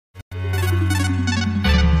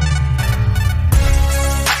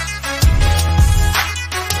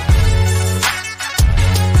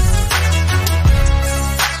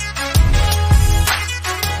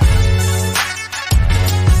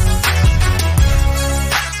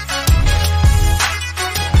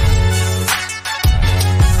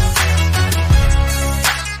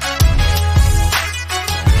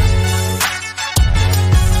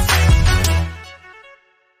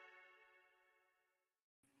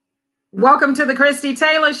Welcome to the Christie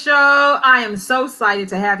Taylor Show. I am so excited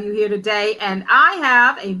to have you here today, and I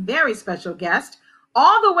have a very special guest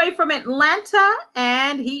all the way from Atlanta,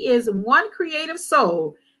 and he is one creative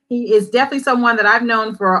soul. He is definitely someone that I've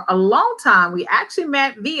known for a long time. We actually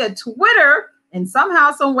met via Twitter, and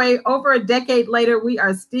somehow, some way, over a decade later, we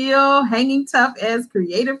are still hanging tough as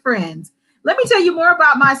creative friends. Let me tell you more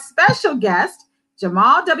about my special guest,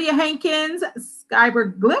 Jamal W. Hankins,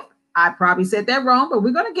 Skyber Glyph. I probably said that wrong, but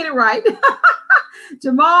we're going to get it right.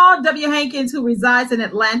 Jamal W. Hankins, who resides in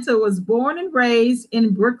Atlanta, was born and raised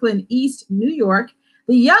in Brooklyn, East New York,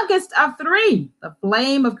 the youngest of three. The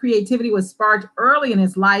flame of creativity was sparked early in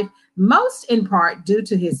his life, most in part due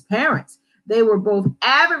to his parents. They were both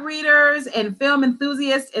avid readers and film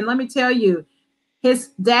enthusiasts. And let me tell you,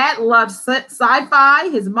 his dad loved sci-fi.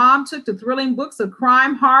 His mom took to thrilling books of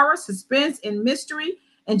crime, horror, suspense, and mystery.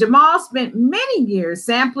 And Jamal spent many years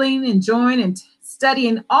sampling, enjoying, and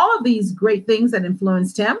studying all of these great things that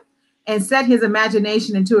influenced him and set his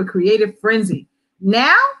imagination into a creative frenzy.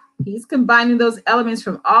 Now, he's combining those elements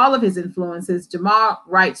from all of his influences. Jamal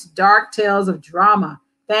writes dark tales of drama,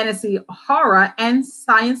 fantasy, horror, and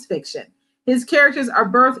science fiction. His characters are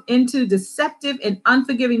birthed into deceptive and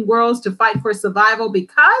unforgiving worlds to fight for survival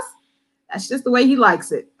because that's just the way he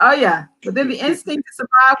likes it. Oh, yeah. Within the instinct to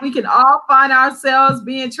survive, we can all find ourselves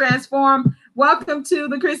being transformed. Welcome to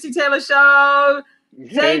the Christie Taylor Show.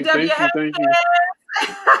 JW Thank you.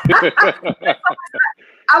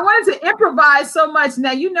 I wanted to improvise so much.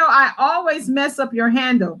 Now, you know, I always mess up your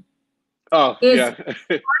handle. Oh, it's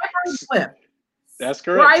yeah. Glyph. That's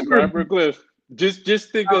correct. Scriber Glyph.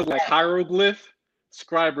 Just think of like hieroglyph,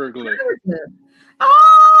 scriber glyph.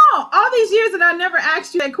 Oh, all these years and I never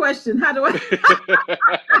asked you that question. How do I?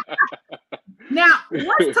 Now,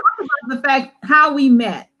 let's talk about the fact how we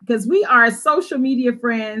met, because we are social media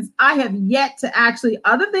friends. I have yet to actually,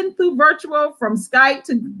 other than through virtual, from Skype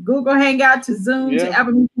to Google Hangout to Zoom to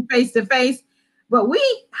ever meet face to face. But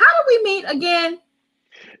how did we meet again?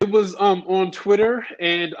 It was on Twitter,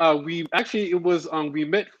 and we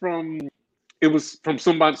met from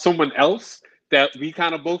someone else that we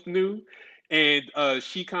kind of both knew. And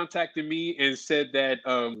she contacted me and said that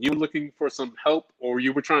you were looking for some help, or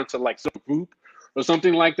you were trying to like start a group or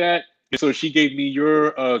something like that. And so she gave me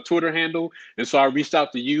your Twitter handle. And so I reached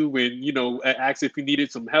out to you and, asked if you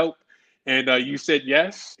needed some help. And you said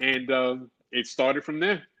yes. And it started from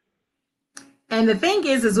there. And the thing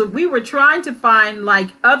is we were trying to find like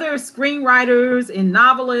other screenwriters and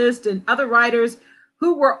novelists and other writers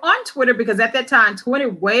who were on Twitter, because at that time, Twitter,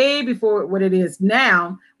 way before what it is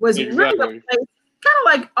now, was really the place, kind of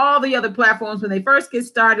like all the other platforms when they first get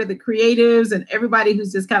started, the creatives and everybody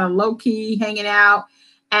who's just kind of low key hanging out.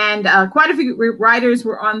 And quite a few writers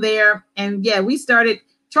were on there. And yeah, we started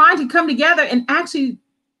trying to come together. And actually,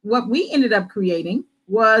 what we ended up creating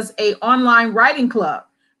was a online writing club.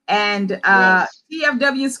 And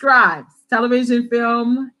TFW scribes, television,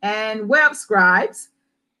 film, and web scribes.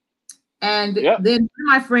 And then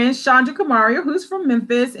my friend, Chandra Kamaria, who's from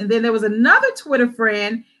Memphis. And then there was another Twitter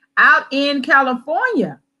friend out in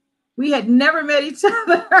California. We had never met each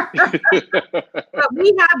other, but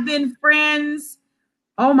we have been friends.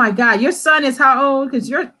 Oh my God. Your son is how old? Because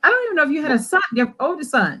I don't even know if you had a son, your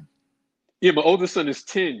oldest son. Yeah, my oldest son is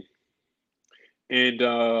 10. And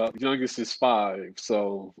youngest is 5.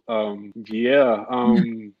 So yeah,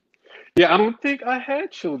 I don't think I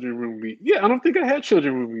had children when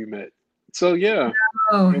we met. So yeah,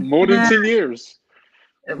 more than 10 years.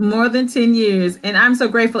 More than 10 years. And I'm so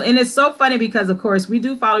grateful. And it's so funny because, of course, we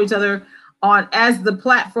do follow each other as the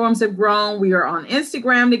platforms have grown. We are on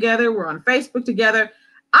Instagram together. We're on Facebook together.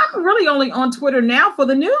 I'm really only on Twitter now for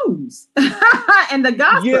the news and the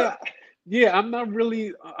gossip. Yeah, I'm not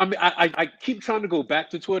really. I mean, I keep trying to go back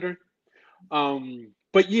to Twitter.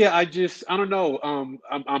 But yeah, I don't know.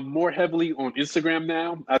 I'm more heavily on Instagram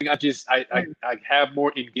now. I think I have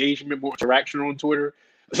more engagement, more interaction on Twitter.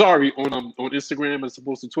 Sorry, on Instagram as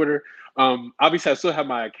opposed to Twitter. Obviously I still have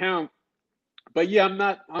my account, but yeah, I'm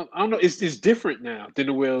not. I don't know. It's different now than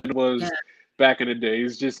it was back in the day.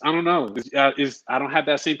 It's just I don't know. I don't have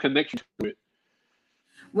that same connection to it.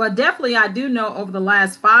 Well, definitely, I do know over the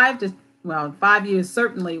last 5 years,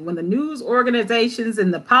 certainly, when the news organizations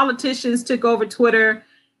and the politicians took over Twitter,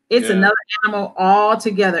 it's another animal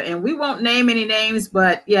altogether. And we won't name any names,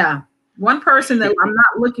 but yeah, one person that I'm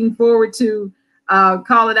not looking forward to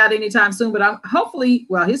call it out anytime soon, but hopefully,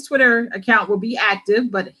 his Twitter account will be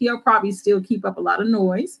active, but he'll probably still keep up a lot of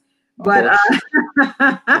noise. But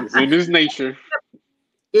it's in his nature.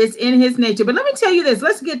 It's in his nature. But let me tell you this.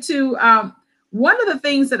 Let's get to one of the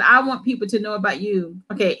things that I want people to know about you,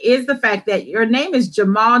 okay, is the fact that your name is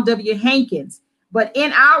Jamal W. Hankins, but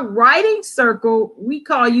in our writing circle, we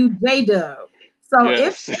call you J Dub. So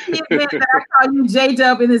if Yes. in the event that I call you J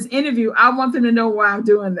Dub in this interview, I want them to know why I'm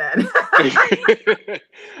doing that.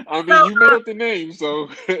 I mean, So you made up the name, so.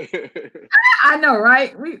 I know,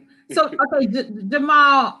 right? So okay,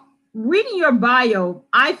 Jamal, reading your bio,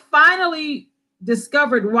 I finally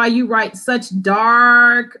discovered why you write such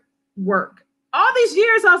dark work. All these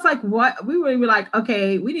years, I was like, what? We were like,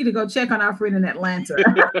 okay, we need to go check on our friend in Atlanta.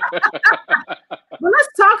 But let's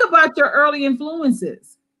talk about your early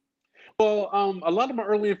influences. Well, a lot of my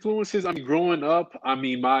early influences. I mean, growing up, I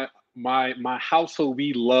mean, my household,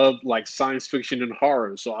 we loved like science fiction and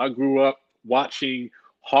horror. So I grew up watching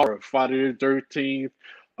horror, Friday the 13th,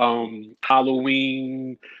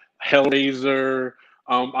 Halloween, Hellraiser.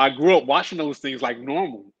 I grew up watching those things like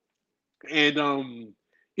normal, and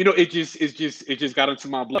it just got into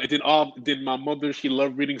my blood. And then my mother, she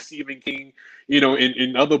loved reading Stephen King,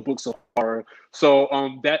 and other books of horror. So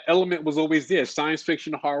that element was always there: science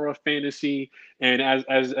fiction, horror, fantasy, and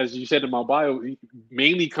as you said in my bio,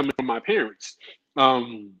 mainly coming from my parents.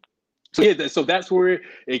 Um, so yeah, so that's where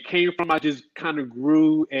it came from. I just kind of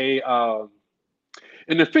grew an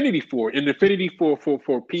affinity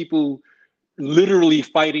for people literally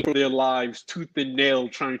fighting for their lives, tooth and nail,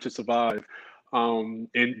 trying to survive. And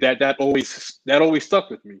that always stuck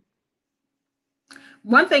with me.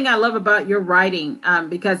 One thing I love about your writing,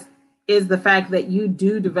 because is the fact that you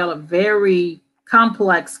do develop very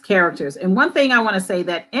complex characters. And one thing I want to say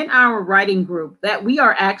that in our writing group that we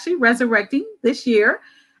are actually resurrecting this year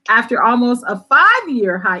after almost a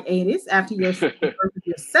 5-year hiatus after the birth of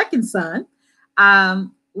your second son.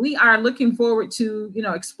 We are looking forward to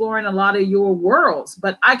exploring a lot of your worlds.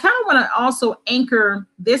 But I kind of want to also anchor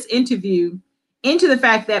this interview into the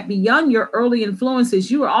fact that beyond your early influences,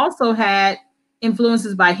 you also had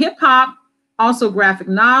influences by hip hop, also graphic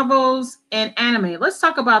novels and anime. Let's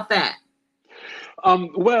talk about that.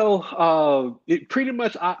 It pretty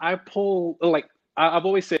much I pull like I've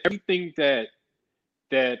always said everything that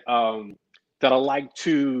I like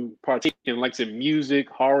to partake in, like I said, music,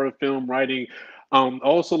 horror, film, writing. I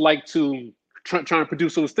also like to try and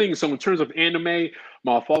produce those things. So in terms of anime,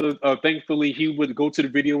 my father, thankfully, he would go to the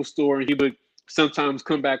video store and he would sometimes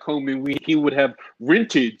come back home and he would have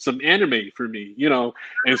rented some anime for me,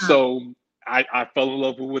 and so I fell in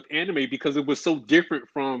love with anime because it was so different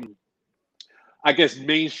from, I guess,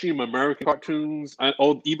 mainstream American cartoons.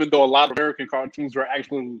 Even though a lot of American cartoons were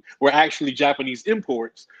actually Japanese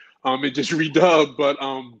imports, it just redubbed. But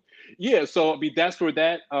yeah. So I mean, that's where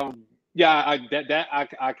that yeah,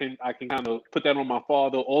 I can kind of put that on my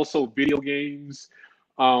father. Also, video games,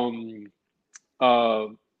 um, uh,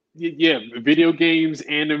 yeah, video games,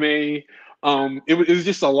 anime. It was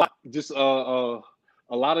just a lot, just a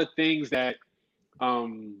lot of things that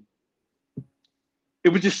um it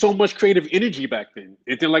was just so much creative energy back then.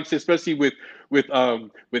 And then, like I said, especially with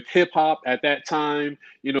hip hop at that time,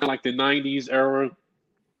 like the '90s era.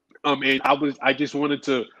 And I just wanted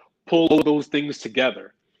to pull all those things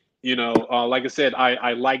together. Like I said,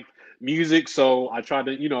 I like music, so I try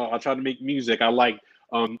to make music. I like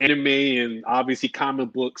anime and obviously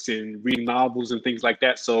comic books and reading novels and things like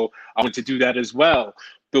that. So I want to do that as well.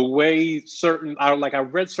 The way I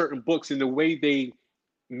read certain books and the way they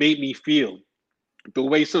made me feel, the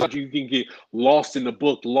way sometimes you can get lost in the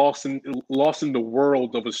book, lost in the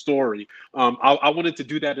world of a story. I wanted to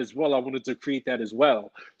do that as well. I wanted to create that as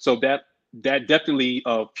well. So that definitely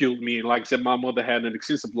fueled me. And like I said, my mother had an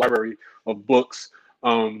extensive library of books,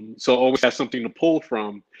 so I always had something to pull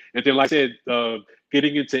from. And then, like I said,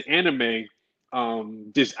 getting into anime,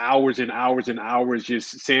 just hours and hours and hours,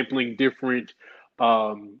 just sampling different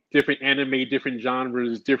anime, different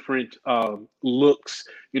genres, different looks.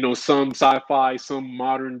 Some sci-fi, some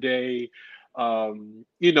modern day.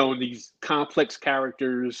 These complex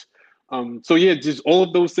characters. So yeah, just all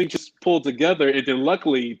of those things just pulled together, and then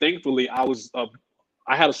luckily, thankfully, I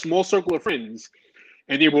had a small circle of friends,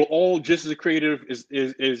 and they were all just as creative as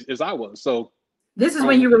I was. So This is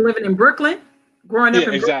when um, you were living in Brooklyn, growing yeah, up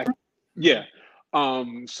in exactly. Brooklyn.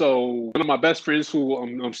 Yeah. So one of my best friends, who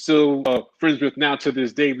I'm still friends with now to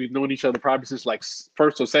this day, we've known each other probably since like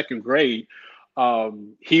first or second grade.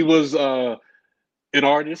 He was an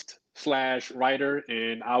artist slash writer,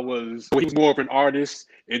 and he was more of an artist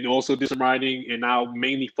and also did some writing, and now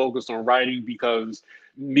mainly focused on writing because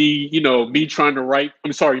me trying to write,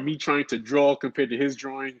 I'm sorry, me trying to draw compared to his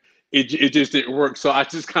drawing, it just didn't work. So I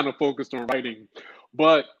just kind of focused on writing.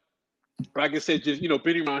 But like I said, just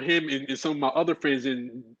being around him and some of my other friends,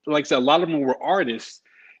 and like I said, a lot of them were artists,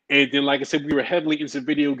 And then, like I said, we were heavily into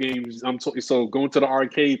video games. So going to the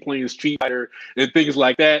arcade, playing Street Fighter and things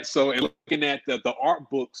like that. So, and looking at the art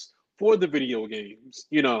books for the video games,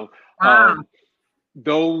 Wow.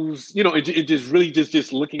 those, it just really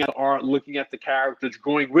just looking at the art, looking at the characters,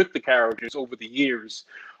 growing with the characters over the years.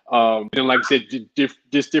 And like I said,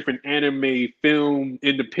 just different anime, film,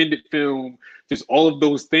 independent film, just all of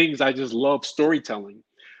those things. I just love storytelling.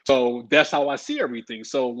 So that's how I see everything.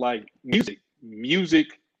 So like music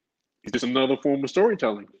is just another form of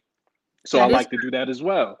storytelling. So I That is like to do that as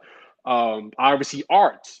well. Obviously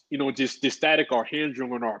art, just static art, hand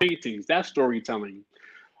drawn art, paintings, that's storytelling.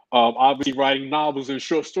 Obviously writing novels and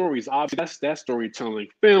short stories, obviously that's storytelling.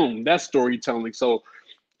 Film, that's storytelling. So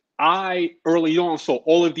I early on saw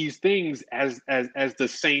all of these things as the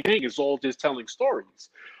same thing. It's all just telling stories.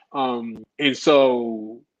 And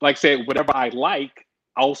so, like I said, whatever I like,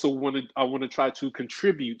 I want to try to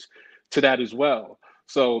contribute to that as well.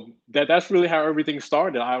 So that's really how everything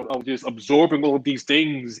started. I was just absorbing all of these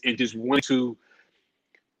things and just wanting to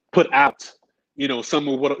put out, some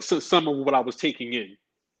of what I was taking in.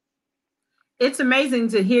 it's amazing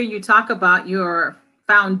to hear you talk about your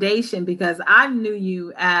foundation because I knew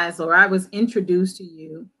you as, or I was introduced to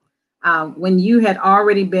you when you had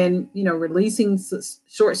already been, releasing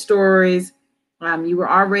short stories. You were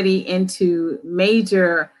already into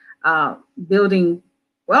major uh, building,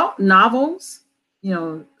 well, novels,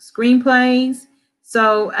 screenplays.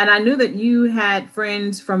 So, and I knew that you had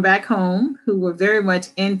friends from back home who were very much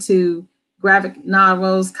into graphic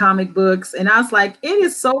novels, comic books. And I was like, it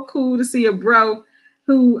is so cool to see a bro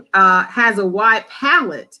who has a wide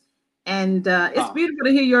palette. And it's Uh, beautiful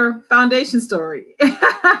to hear your foundation story.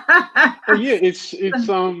 oh yeah,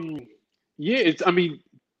 it's I mean,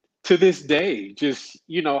 to this day, just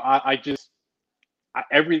I just like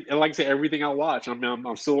I said, everything I watch. I mean,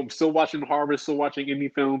 I'm still watching horror, still watching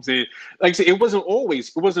indie films, and like I said, it wasn't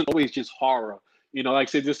always just horror. Like I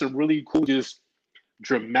said, just some really cool, just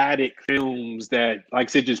dramatic films that, like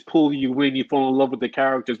I said, just pull you in. You fall in love with the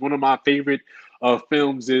characters. One of my favorite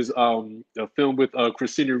films is a film with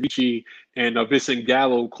Christina Ricci and Vincent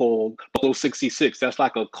Gallo called Below 66. That's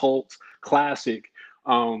like a cult classic.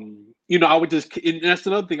 I would just, and that's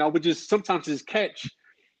another thing. I would just sometimes just catch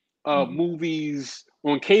movies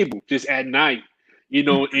on cable just at night,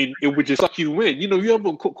 and it would just suck you in. You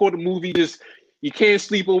ever caught a movie just you can't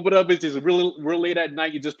sleep or whatever. It's just real late at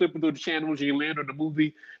night. You just flipping through the channels, and you land on the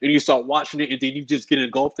movie, and you start watching it, and then you just get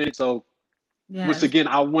engulfed in it. So once Yes. again,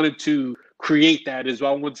 I wanted to create that as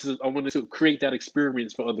well. I wanted to create that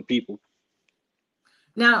experience for other people.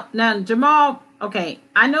 Now, Jamal. Okay,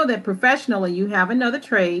 I know that professionally you have another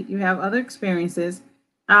trade, you have other experiences,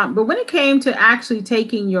 but when it came to actually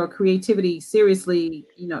taking your creativity seriously,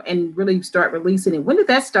 and really start releasing it, when did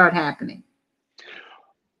that start happening?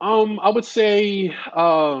 I would say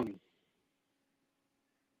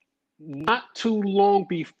not too long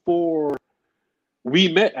before we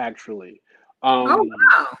met, actually. Oh Um,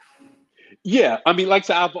 wow! Yeah, I mean, like I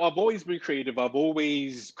said, I've always been creative. I've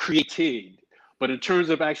always created, but in terms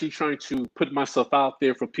of actually trying to put myself out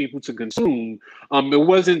there for people to consume, it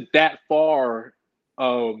wasn't that far.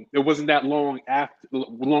 It wasn't that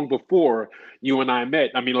long before you and I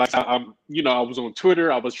met. I mean, like I was on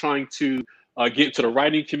Twitter. I was trying to get into the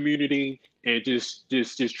writing community and just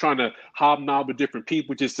trying to hobnob with different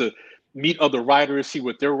people, just to meet other writers, see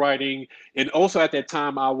what they're writing, and also at that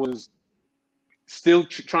time I was still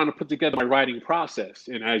trying to put together my writing process.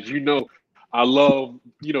 And as you know, I love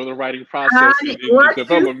the writing process Honey, and what you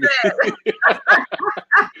development. said.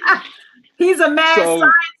 He's a mad So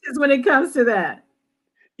scientist when it comes to that.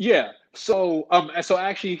 yeah, so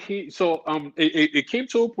actually it came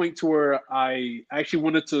to a point to where I actually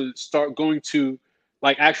wanted to start going to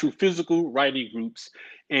like actual physical writing groups.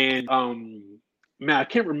 And man, I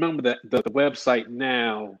can't remember the website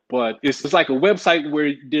now, but it's like a website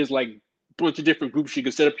where there's like a bunch of different groups. You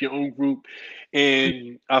can set up your own group,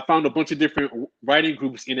 and I found a bunch of different writing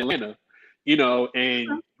groups in Atlanta,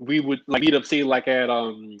 and we would like meet up, say like at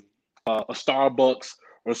a Starbucks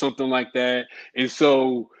or something like that. And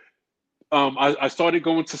so I started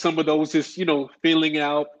going to some of those, just feeling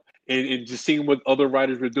out and just seeing what other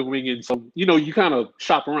writers were doing. And so you kind of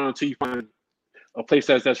shop around until you find a place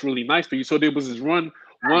that's really nice for you. So there was this Right.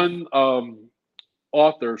 one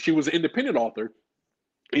author. She was an independent author,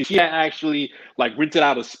 and she had actually like rented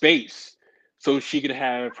out a space so she could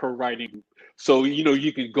have her writing. So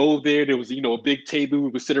you could go there. There was a big table. We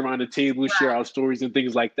would sit around the table, share our stories and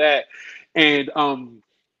things like that. And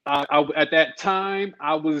at that time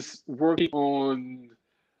I was working on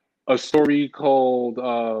a story called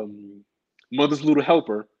Mother's Little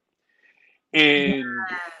Helper, and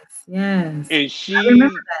Yes. Yes. And I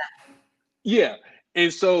remember she, yeah.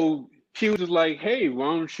 And so she was just like, hey, why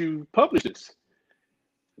don't you publish this?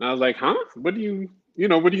 And I was like, huh? What do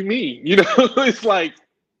what do you mean? It's like,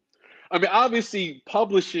 I mean, obviously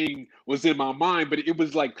publishing was in my mind, but it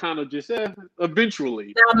was like kind of just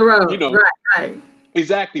eventually, down the you road. know, Right, right.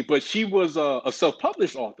 exactly. But she was a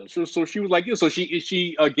self-published author. So she was like, yeah, so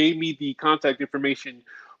she gave me the contact information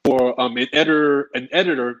for an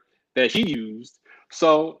editor that she used.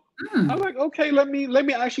 So I was Hmm. like, okay, let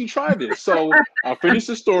me actually try this. So I finished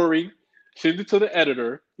the story, send it to the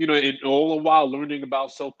editor, and all the while learning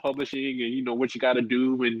about self-publishing and what you got to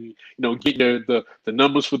do, and getting the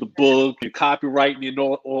numbers for the book and copywriting and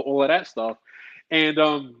all of that stuff. And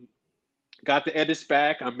got the edits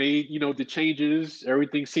back. I made the changes.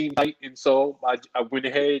 Everything seemed right, and so I went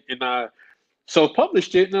ahead and I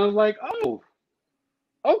self-published it, and I was like, oh,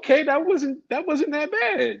 okay, that wasn't that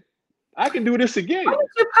bad. I can do this When again. did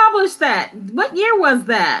you publish that? What year was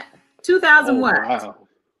that? 2000 Oh what? wow.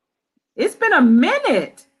 It's been a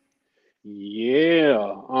minute. Yeah.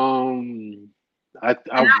 I And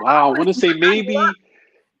I wow. I always want to say maybe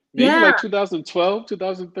yeah, like 2012,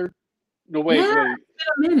 2013. No, yeah, wait. it's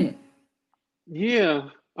been a minute. Yeah.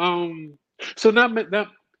 So not that.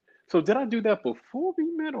 So did I do that before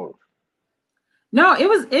we met or? No, it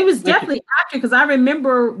was Okay. definitely after because I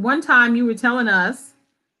remember one time you were telling us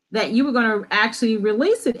that you were going to actually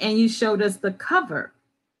release it and you showed us the cover.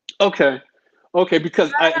 Okay. Okay.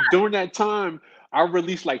 Because during that time I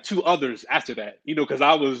released like two others after that. Because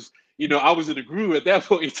I was in a groove at that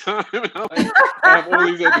point in time. And I'm like, I have all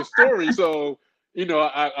these other stories. So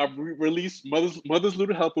I released Mother's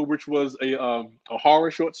Little Helper, which was a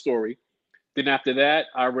horror short story. Then after that,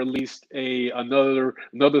 I released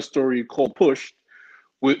another story called Push,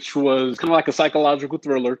 which was kind of like a psychological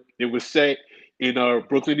thriller. It was set in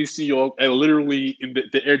Brooklyn, New York, and literally in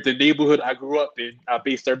the neighborhood I grew up in. I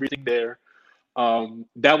based everything there.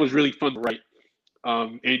 That was really fun to write.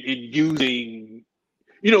 And using,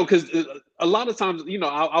 because a lot of times,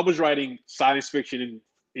 I was writing science fiction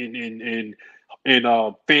and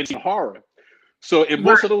fantasy and horror. So in Right.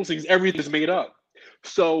 most of those things, everything is made up.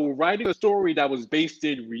 So writing a story that was based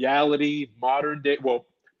in reality, modern day, well,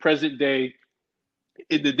 present day,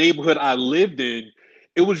 in the neighborhood I lived in,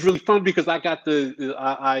 it was really fun because I got to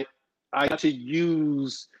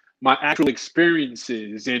use my actual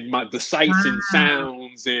experiences and the sights and Wow.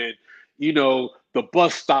 sounds and the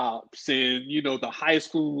bus stops and the high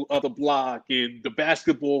school of the block and the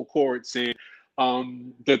basketball courts and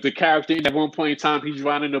the character at one point in time he's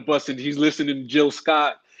riding a bus and he's listening to Jill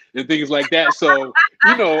Scott and things like that. So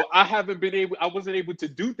I wasn't able to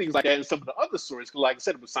do things like that in some of the other stories. 'Cause like I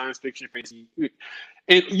said, it was science fiction, fantasy,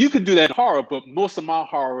 and you can do that in horror, but most of my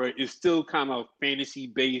horror is still kind of fantasy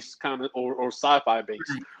based, kind of or sci-fi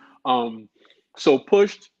based. Right. Um, so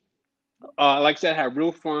pushed. Like I said, I had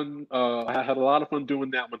real fun. I had a lot of fun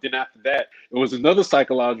doing that. But then after that, it was another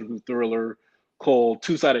psychological thriller called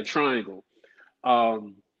Two Sided Triangle.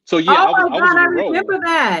 So yeah, Oh I was my I was God, on I a roll. remember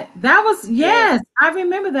that. That was, Yeah. yes, I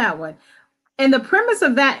remember that one. And the premise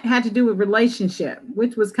of that had to do with relationship,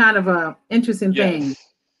 which was kind of a interesting thing Yes.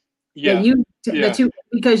 that Yeah. you that Yeah. you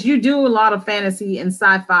because you do a lot of fantasy and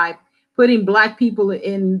sci-fi, putting black people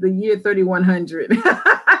in the year 3100.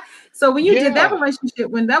 So when you did that Yeah. relationship,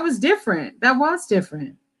 when that was different, that was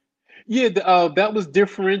different. Yeah. That was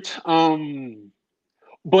different.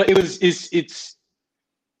 But it was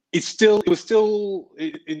still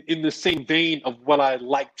in the same vein of what I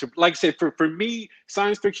like to, like I said, for me,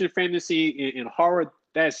 science fiction, fantasy, and horror,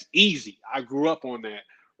 that's easy. I grew up on that,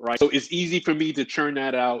 right? So it's easy for me to churn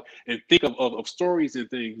that out and think of stories and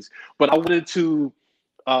things. But I wanted to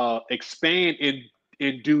expand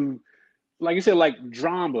and do, like you said, like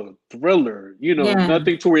drama, thriller, Yeah.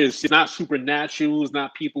 nothing to where it's not supernatural, it's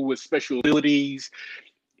not people with special abilities,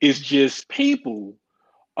 it's just people.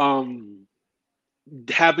 Um,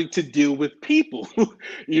 Having to deal with people, to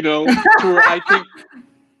where I think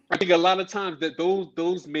a lot of times that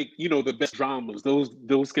those make the best dramas.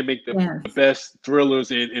 Those can make the Yes. best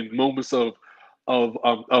thrillers and moments of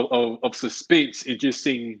suspense and just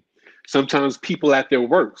seeing sometimes people at their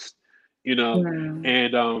worst, you know,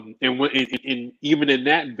 Yeah. and even in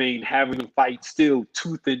that vein, having to fight still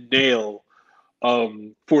tooth and nail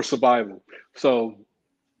for survival. So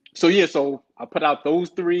so I put out those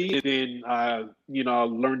three, and then I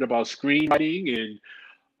learned about screenwriting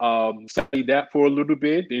and studied that for a little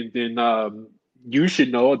bit, and then you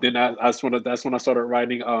should know. Then that's when I started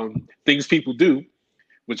writing things people do,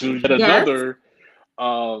 which is yet Yes. another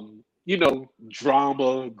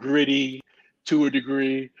drama, gritty to a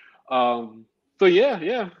degree. So yeah,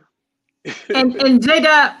 yeah. And J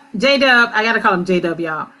Dub, I gotta call him J Dub,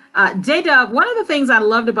 y'all. J Dub, one of the things I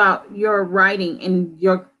loved about your writing and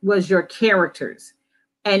your characters.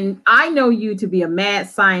 And I know you to be a mad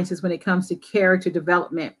scientist when it comes to character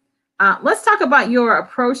development. Let's talk about your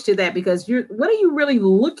approach to that, because what are you really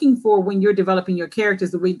looking for when you're developing your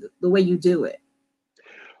characters the way you do it?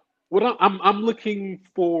 What I'm looking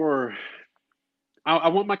for, I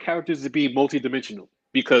want my characters to be multidimensional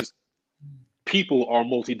because people are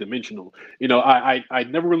multidimensional. I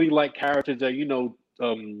never really like characters that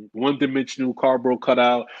one dimensional, cardboard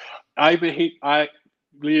cutout. I even hate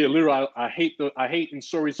literally I hate in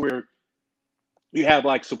stories where you have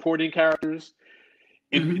like supporting characters.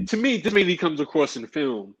 And Mhm. to me, this mainly comes across in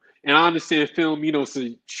film. And I understand film, it's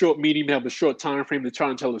a short medium, have a short time frame to try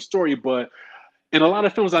and tell a story. But in a lot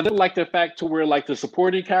of films, I never like the fact to where like the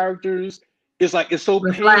supporting characters, it's so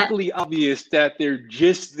Reflect painfully obvious that they're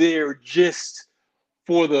just there just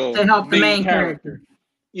for the to help the main main character.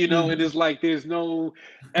 character. Mhm. And it's like there's no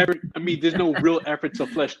effort. I mean, there's no real effort to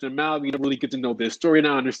flesh them out. You don't really get to know their story. And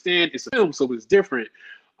I understand it's a film, so it's different.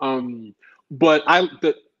 But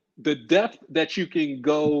the depth that you can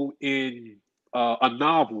go in a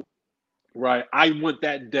novel, right? I want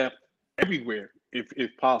that depth everywhere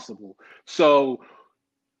if possible. So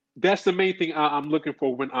that's the main thing I'm looking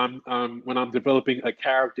for when I'm developing a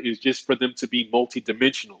character, is just for them to be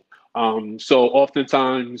multidimensional. So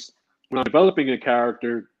oftentimes when I'm developing a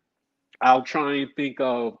character, I'll try and think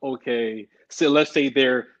of, okay, so let's say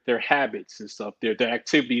their habits and stuff, their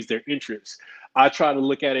activities, their interests. I try to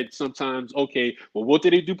look at it sometimes. Okay, well, what do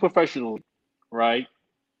they do professionally, right?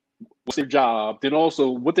 What's their job? Then also,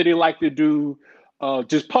 what do they like to do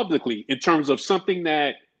just publicly in terms of something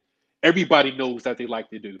that everybody knows that they like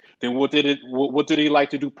to do? Then what do they like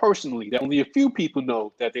to do personally that only a few people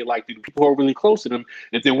know that they like to do, people who are really close to them?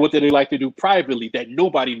 And then what do they like to do privately that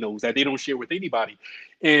nobody knows, that they don't share with anybody?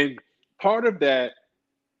 And part of that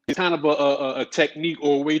is kind of a technique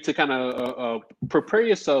or a way to kind of prepare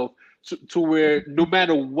yourself to where no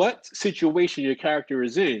matter what situation your character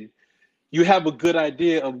is in, you have a good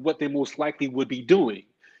idea of what they most likely would be doing.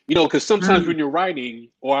 Because sometimes Mm. when you're writing,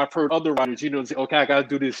 or I've heard other writers, say, okay, I got to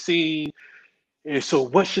do this scene. And so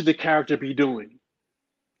what should the character be doing?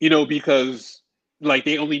 Because like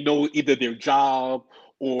they only know either their job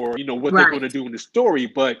or, what they're going Right. to do in the story.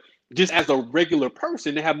 But just as a regular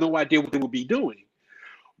person, they have no idea what they would be doing.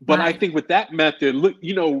 But I Right. think with that method, look,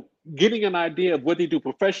 getting an idea of what they do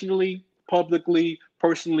professionally, publicly,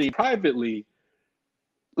 personally, privately,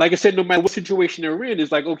 like I said, no matter what situation they're in,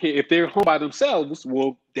 it's like, okay, if they're home by themselves,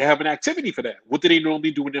 well, they have an activity for that. What do they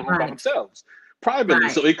normally do when they're home by Right. themselves? Privately.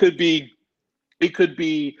 Right. So it could be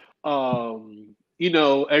everybody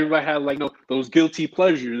had like those guilty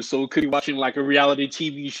pleasures. So it could be watching like a reality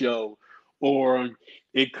TV show, or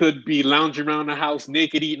it could be lounging around the house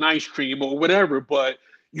naked eating ice cream or whatever. But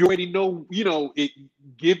you already know, it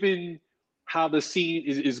given how the scene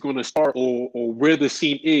is going to start, or where the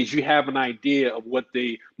scene is, you have an idea of what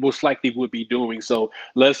they most likely would be doing. So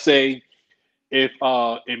let's say if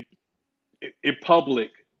in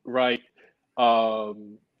public, right?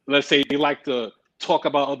 Um, let's say they like to talk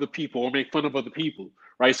about other people or make fun of other people,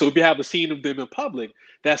 right? So if you have a scene of them in public,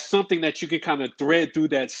 that's something that you can kind of thread through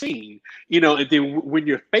that scene, and then when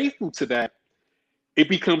you're faithful to that, it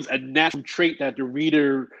becomes a natural trait that the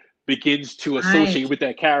reader begins to Right. associate with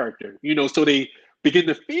that character, so they begin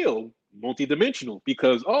to feel multidimensional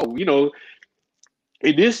because, oh,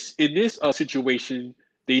 in this situation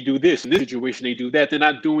they do this, in this situation they do that. They're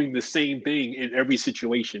not doing the same thing in every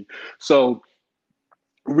situation. So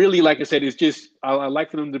really, like I said, it's just I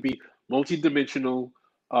like for them to be multidimensional,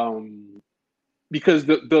 um, because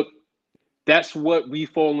the that's what we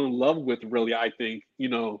fall in love with, really. I think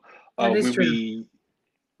That is when true.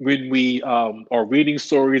 we are reading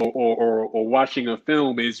stories, or watching a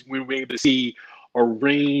film, is when we're able to see a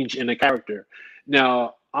range in a character.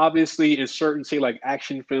 Now, obviously, in certain, say, like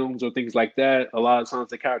action films or things like that, a lot of times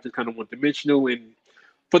the characters kind of one dimensional, and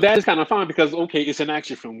for that it's kind of fine because, okay, it's an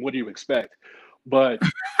action film. What do you expect? But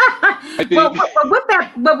I Well, think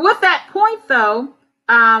but with that point though,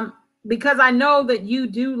 um, because I know that you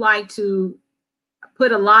do like to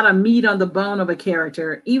put a lot of meat on the bone of a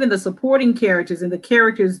character, even the supporting characters and the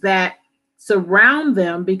characters that surround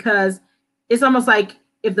them, because it's almost like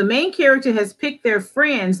if the main character has picked their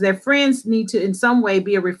friends need to in some way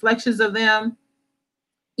be a reflections of them,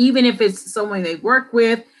 even if it's someone they work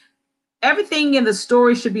with. Everything in the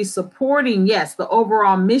story should be supporting, yes, the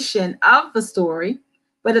overall mission of the story.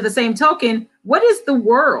 But at the same token, what is the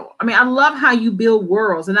world? I mean, I love how you build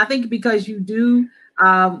worlds. And I think because you do,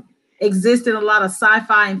 um, exist in a lot of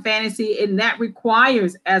sci-fi and fantasy, and that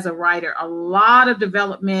requires, as a writer, a lot of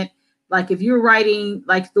development. Like if you're writing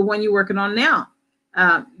like the one you're working on now,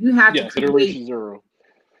 you have to Yes, create iteration zero.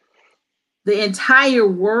 the entire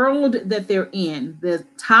world that they're in, the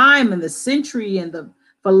time and the century and the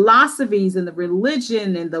philosophies and the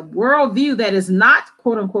religion and the worldview that is not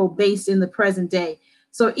quote unquote based in the present day.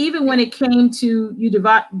 So even when Yeah. it came to you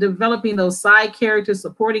developing those side characters,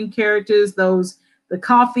 supporting characters, those the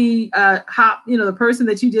coffee hop, the person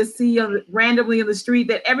that you just see randomly in the street,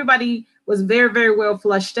 that everybody was very, very well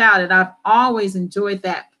flushed out. And I've always enjoyed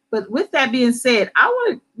that. But with that being said, I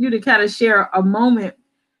want you to kind of share a moment,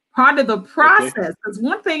 part of the Okay. process. Because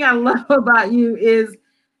one thing I love about you is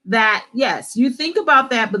that, yes, you think about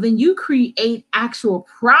that, but then you create actual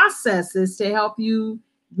processes to help you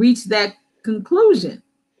reach that conclusion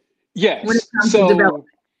when it Yes. comes to development.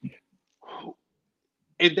 So,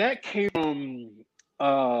 and that came from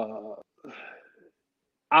uh,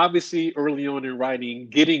 obviously early on in writing,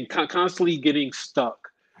 getting constantly getting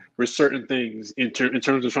stuck with certain things in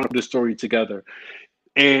terms of trying to put the story together.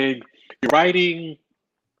 And you're writing,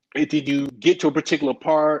 and then you get to a particular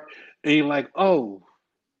part, and you're like, oh,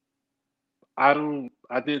 I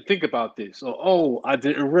didn't think about this, or oh, I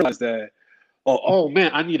didn't realize that, or oh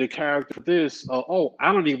man, I need a character for this, or oh,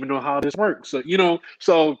 I don't even know how this works. So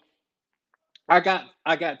so I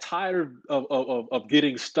got tired of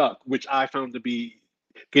getting stuck, which I found to be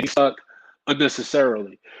getting stuck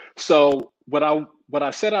unnecessarily. So what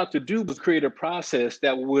I set out to do was create a process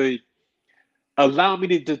that would allow me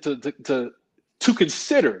to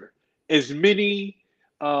consider as many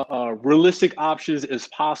realistic options as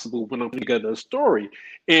possible when I'm putting together a story.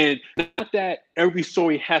 And not that every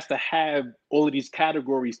story has to have all of these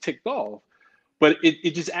categories ticked off, but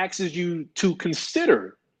it just asks you to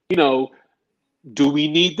consider, you know, do we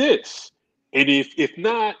need this? And if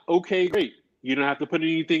not, okay, great. You don't have to put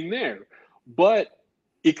anything there. But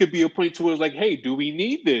it could be a point to where it's like, hey, do we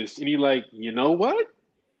need this? And you're like, you know what?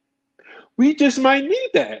 We just might need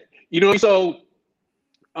that. So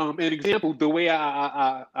an example, the way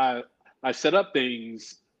I set up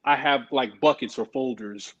things, I have like buckets or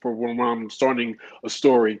folders for when I'm starting a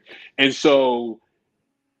story. And so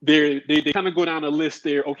they kind of go down a list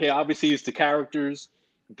there. Okay, obviously it's the characters.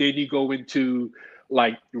 Then you go into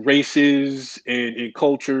like races and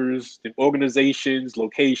cultures and organizations,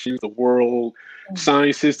 locations, the world,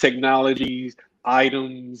 sciences, technologies,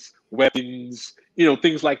 items, weapons,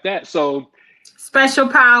 things like that. So Special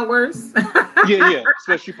powers. yeah,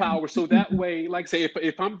 special power. So that way, like say,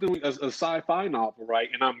 if I'm doing a sci-fi novel, right,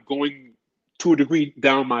 and I'm going to a degree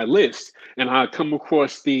down my list, and I come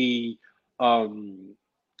across um,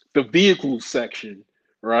 the vehicles section,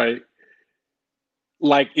 right?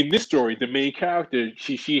 Like in this story, the main character,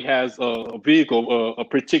 she has a vehicle, a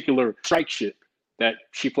particular strike ship that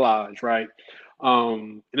she flies, right?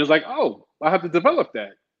 And it's like, oh, I have to develop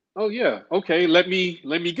that. Oh yeah, okay, let me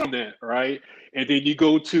get on that, right? And then you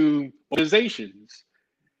go to organizations,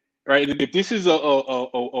 right? And if this is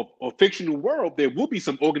a fictional world, there will be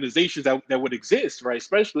some organizations that would exist, right?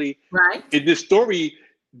 Especially Right. in this story,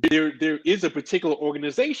 there is a particular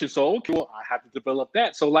organization. So okay, well, I have to develop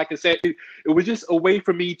that. So like I said, it was just a way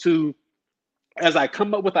for me to, as I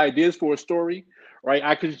come up with ideas for a story, right?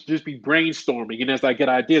 I could just be brainstorming, and as I get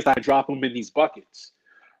ideas, I drop them in these buckets,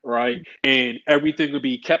 right? And everything will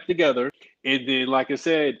be kept together. And then, like I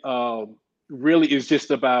said, really is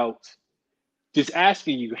just about just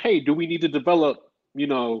asking you, hey, do we need to develop, you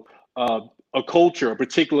know, uh, a culture, a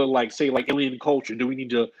particular, like, say, like alien culture? Do we need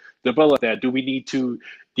to develop that? Do we need to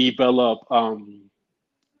develop,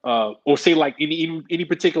 or say, like any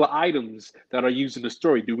particular items that are used in the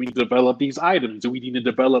story? Do we need to develop these items? Do we need to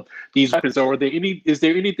develop these weapons? Or is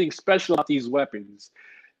there anything special about these weapons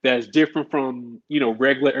that's different from,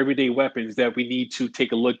 regular everyday weapons that we need to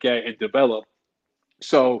take a look at and develop?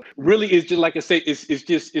 So really, it's just like I say,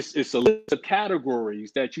 it's a list of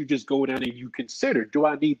categories that you just go down and you consider. Do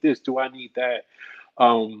I need this? Do I need that?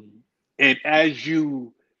 Um, and as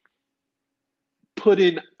you put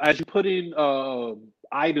in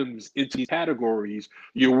items into these categories,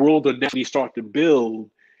 your world will naturally start to build.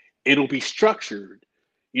 It'll be structured,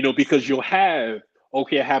 because you'll have,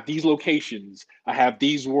 okay, I have these locations, I have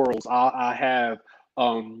these worlds, I have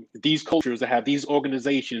these cultures, I have these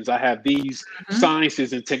organizations, I have these Mhm.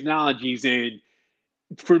 sciences and technologies, and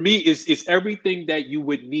for me, it's everything that you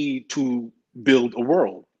would need to build a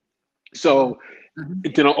world. So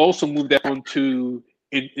Mhm. then I'll also move that on to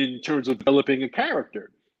in terms of developing a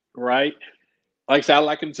character, right? Like I said, I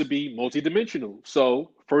like them to be multidimensional.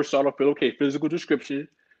 So first start off with, okay, physical description,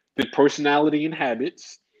 then personality and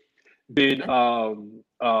habits, then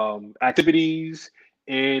activities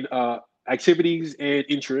and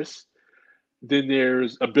interests. Then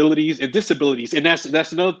there's abilities and disabilities, and that's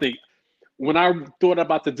another thing. When I thought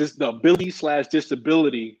about the ability slash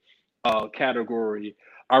disability category,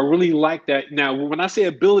 I really like that. Now, when I say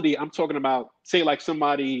ability, I'm talking about, say, like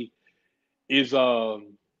somebody is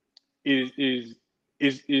is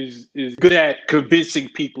is is good at convincing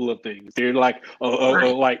people of things. They're like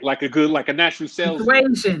Right. like a natural salesman.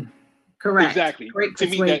 Persuasion. Correct. Exactly. Great To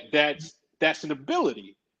me, persuasion. that's an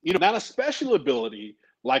ability. Not a special ability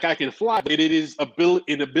like I can fly, but it is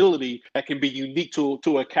an ability that can be unique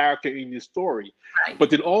to a character in your story. Right. But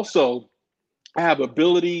then also, I have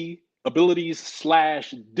abilities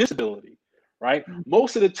slash disability. Right.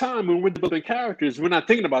 Most of the time when we're developing characters, we're not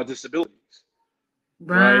thinking about disabilities.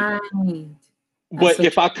 Right. But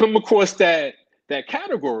if I come across that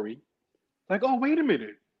category, like, oh, wait a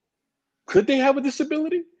minute, could they have a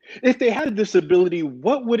disability? If they had a disability,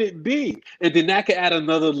 what would it be? And then that could add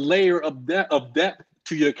another layer of depth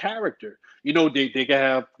to your character. They could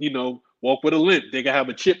have, walk with a limp. They could have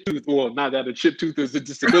a chipped tooth. Well, not that a chipped tooth is a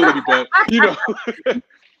disability, but they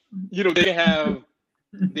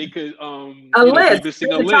could a list. be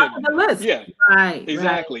missing a limb. List. Yeah, right,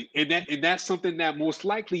 exactly. Right. And that's something that most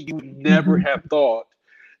likely you would never have thought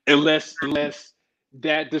unless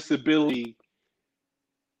that disability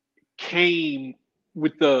came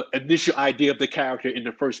with the initial idea of the character in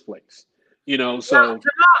the first place. So Jamal,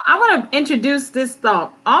 I want to introduce this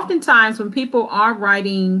thought. Oftentimes when people are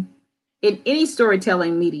writing in any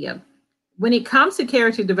storytelling medium, when it comes to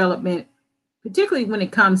character development, particularly when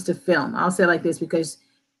it comes to film, I'll say it like this, because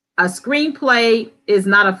a screenplay is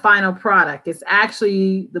not a final product. It's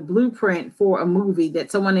actually the blueprint for a movie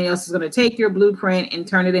that someone else is going to take your blueprint and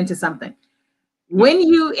turn it into something. When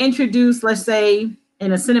you introduce, let's say,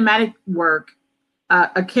 in a cinematic work,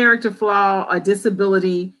 a character flaw, a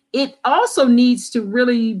disability, it also needs to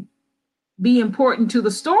really be important to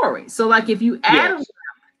the story. So like if you add,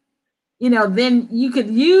 then you could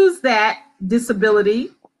use that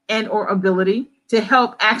disability and or ability to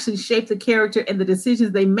help actually shape the character and the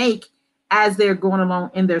decisions they make as they're going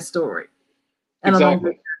along in their story. And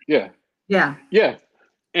exactly. Yeah.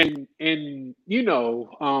 And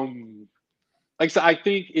like I said, I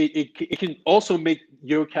think it can also make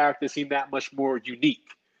your character seem that much more unique.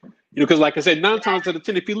 Because like I said, 9 times out of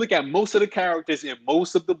 10, if you look at most of the characters in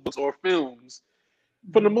most of the books or films,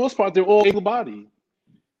 for the most part, they're all able-bodied.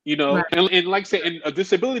 Right. And like I said, and a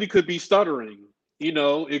disability could be stuttering.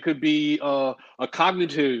 It could be a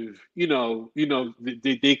cognitive.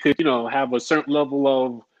 They could have a certain level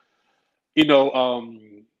of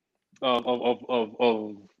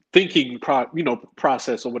thinking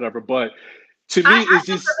process or whatever. But to me, it's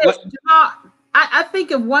just like, I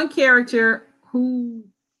think of one character who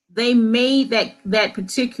they made that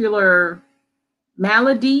particular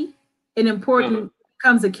malady an important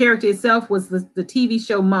becomes a character itself was the TV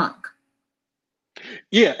show Monk.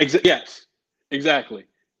 Yeah. Yes. Exactly.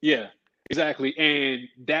 Yeah. Exactly. And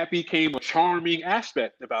that became a charming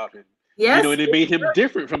aspect about him. Yes. And it made him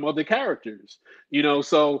different from other characters.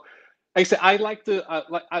 So like I said, I like to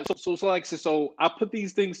so I put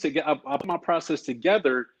these things together. I put my process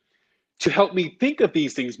together to help me think of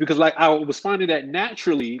these things, because like I was finding that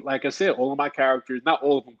naturally, like I said, all of my characters, not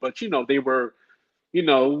all of them, but they were,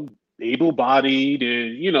 able-bodied,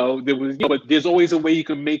 and there was, but there's always a way you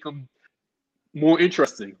can make them more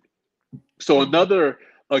interesting. So another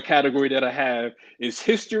category that I have is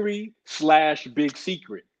history / big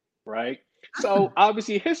secret, right? So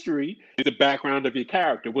obviously history is the background of your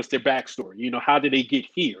character. What's their backstory? How did they get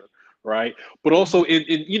here? Right. But also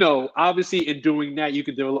in obviously in doing that, you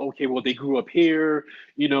can do, okay, well, they grew up here,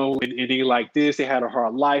 and they like this, they had a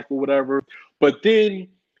hard life or whatever. But then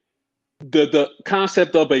the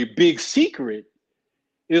concept of a big secret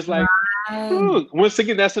is like, once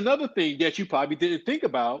again, that's another thing that you probably didn't think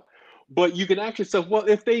about. But you can ask yourself, well,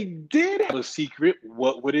 if they did have a secret,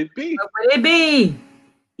 what would it be? What would it be?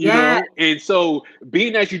 And so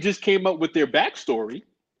being that you just came up with their backstory,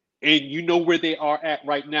 and where they are at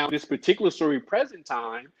right now in this particular story, present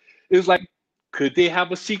time, is like, could they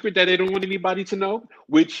have a secret that they don't want anybody to know?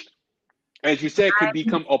 Which, as you said, could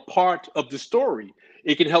become a part of the story.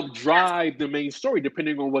 It can help drive the main story,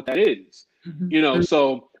 depending on what that is.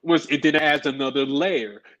 So once it then adds another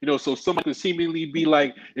layer. So someone could seemingly be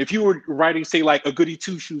like, if you were writing, say, like a Goody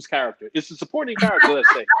Two Shoes character, it's a supporting character,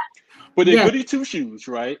 let's say, but they're Goody Two Shoes,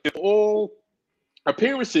 right? In all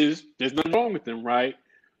appearances, there's nothing wrong with them, right?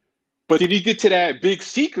 But then you get to that big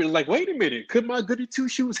secret, like, wait a minute, could my Goody Two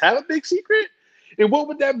Shoes have a big secret? And what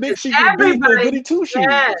would that big secret be for Goody Two Shoes?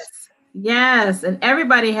 Yes, and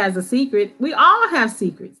everybody has a secret. We all have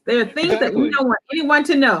secrets. There are things that we Exactly. don't want anyone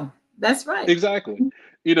to know. That's right. Exactly.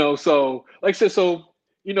 So like I said, so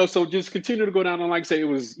just continue to go down and like I say, it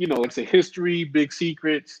was, like I say, history, big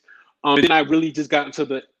secrets. And then I really just got into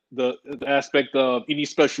the aspect of any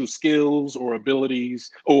special skills or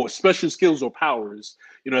abilities or special skills or powers.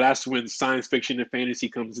 That's when science fiction and fantasy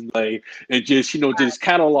comes into play, and just, just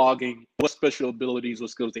cataloging what special abilities or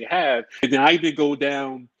skills they have. And then I even go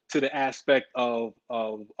down to the aspect of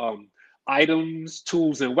items,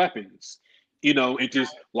 tools, and weapons, and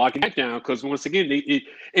just locking that down. Because once again,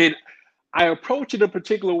 and I approach it a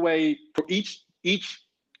particular way for each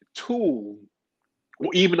tool or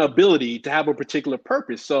even ability to have a particular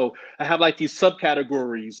purpose. So I have like these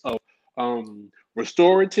subcategories of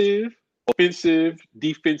restorative, offensive,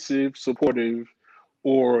 defensive, supportive,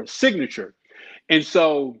 or signature. And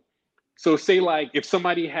so say like if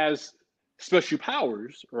somebody has special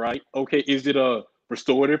powers, right? Okay, is it a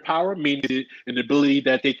restorative power, meaning is it an ability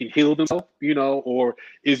that they can heal themselves, or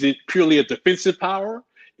is it purely a defensive power?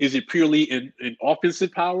 Is it purely an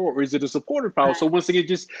offensive power, or is it a supportive power? So once again,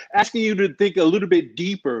 just asking you to think a little bit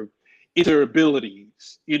deeper into their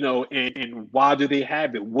abilities, and why do they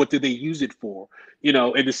have it? What do they use it for?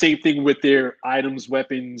 And the same thing with their items,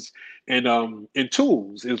 weapons, and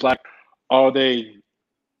tools. Is like, are they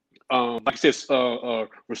like I said,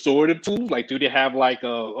 restorative tools? Like, do they have like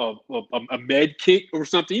a med kit or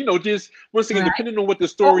something? Just once again, Right. depending on what the Oh,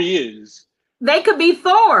 story is. they could be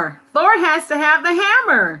Thor. Thor has to have the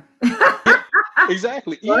hammer. Yeah,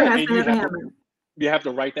 exactly. Thor Yeah, has and to have the hammer. you have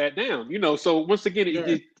to write that down. So once again,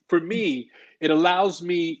 Yes. for me, it allows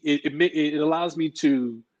me it allows me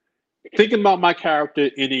to think about my character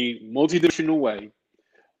in a multidimensional way.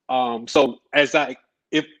 So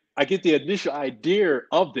if I get the initial idea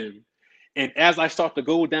of them, and as I start to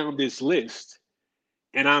go down this list,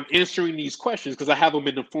 and I'm answering these questions because I have them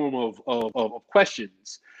in the form of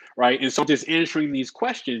questions, right? And so I'm just answering these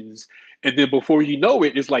questions, and then before you know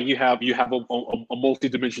it, it's like you have a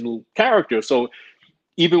multi-dimensional character. So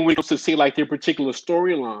even when it comes to say like their particular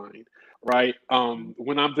storyline, right?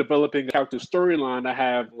 When I'm developing a character storyline, I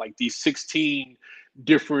have like these 16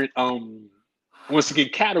 different once again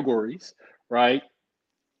categories, right?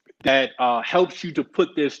 That helps you to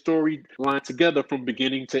put their storyline together from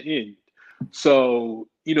beginning to end. So,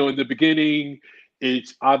 in the beginning,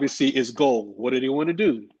 it's obviously its goal. What do they want to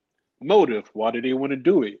do? Motive. Why do they want to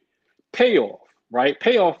do it? Payoff, right?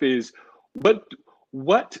 Payoff is what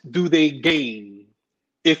what do they gain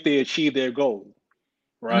if they achieve their goal,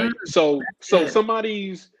 Mm, right? So good.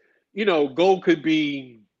 somebody's, goal could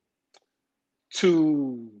be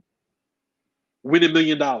to win $1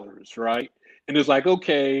 million, right? And it's like,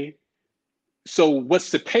 okay, so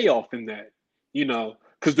what's the payoff in that?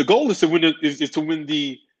 Because the goal is to win is to win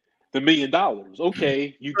the $1 million.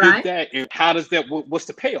 Okay, you get Right. that, and how does that? What's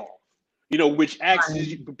the payoff? Which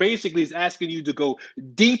basically is asking you to go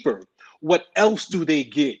deeper. What else do they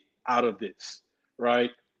get out of this,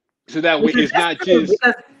 right? So that way, Because it's that's not true. just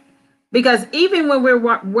Because even when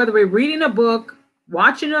whether we're reading a book,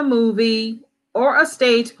 watching a movie, or a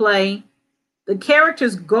stage play, the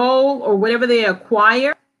character's goal or whatever they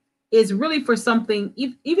acquire is really for something,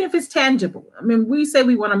 even if it's tangible. I mean, we say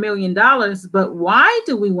we want $1 million, but why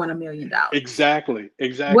do we want $1 million? exactly, What's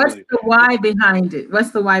exactly. the why behind it?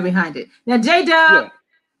 What's the why behind it? Now, Yeah.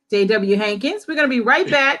 JW Hankins, we're going to be right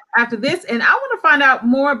back after this, and I want to find out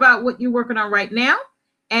more about what you're working on right now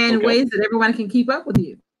and Okay. ways that everyone can keep up with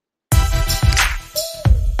you.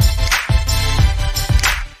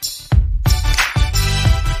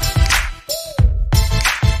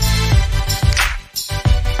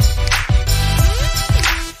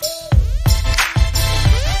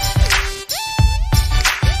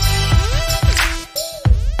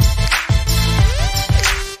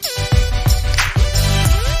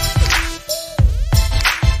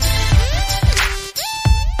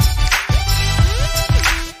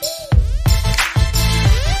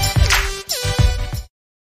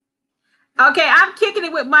 Okay, I'm kicking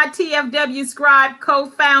it with my TFW Scribe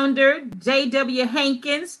co-founder, JW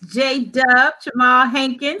Hankins, J-Dub, Jamal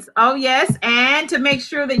Hankins. Oh, yes. And to make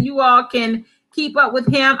sure that you all can keep up with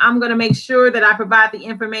him, I'm going to make sure that I provide the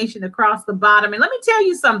information across the bottom. And let me tell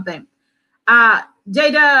you something.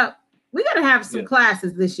 J-Dub, we're going to have some Yes.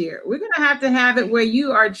 classes this year. We're going to have it where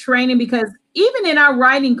you are training, because even in our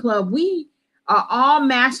writing club, we are all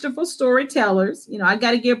masterful storytellers. I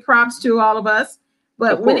got to give props to all of us. Of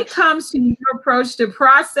But when it course. comes to your approach to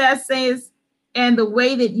processes and the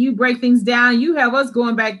way that you break things down, you have us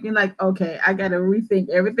going back and like, okay, I got to rethink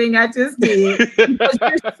everything I just did, because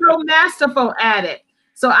you're so masterful at it.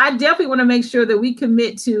 So I definitely want to make sure that we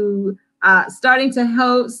commit to starting to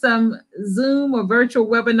host some Zoom or virtual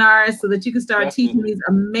webinars so that you can start teaching Definitely. these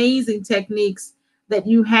amazing techniques that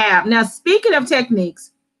you have. Now, speaking of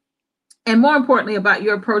techniques, and more importantly, about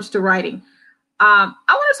your approach to writing, I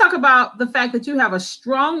want to talk about the fact that you have a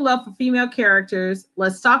strong love for female characters.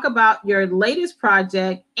 Let's talk about your latest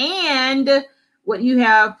project and what you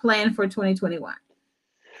have planned for 2021.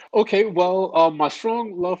 Okay, well, my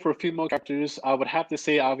strong love for female characters, I would have to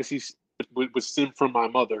say, obviously, would stem from my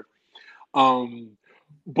mother. Um,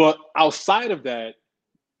 but outside of that,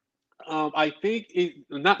 I think it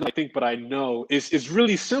not I think, but I know it's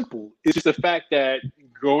really simple. It's just the fact that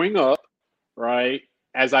growing up, right,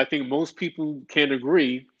 as I think most people can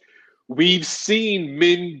agree, we've seen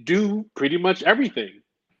men do pretty much everything,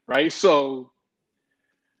 right? So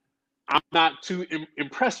I'm not too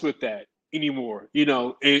impressed with that anymore,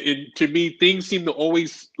 and to me, things seem to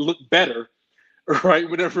always look better, right,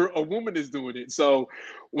 whenever a woman is doing it. So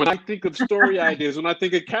when I think of story ideas, when I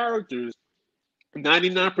think of characters,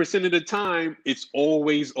 99% of the time it's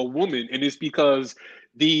always a woman, and it's because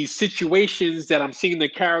the situations that I'm seeing the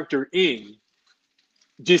character in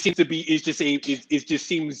just seems to be it just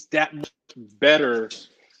seems that much better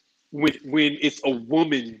when it's a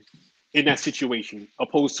woman in that situation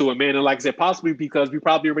opposed to a man. And like I said, possibly because we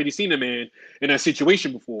probably already seen a man in that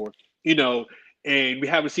situation before, you know and we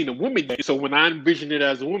haven't seen a woman yet. So when I envision it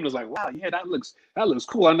as a woman, it's like, wow, yeah, that looks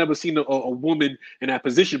cool. I've never seen a woman in that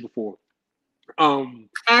position before. um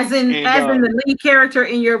and As in the lead character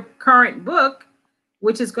in your current book,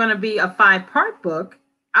 which is going to be a 5-part book.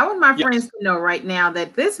 I want my friends Yes. to know right now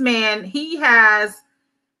that this man, he has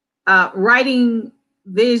writing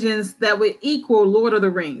visions that would equal Lord of the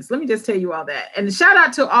Rings. Let me just tell you all that. And shout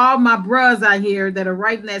out to all my bros out here that are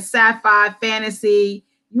writing that sci-fi fantasy.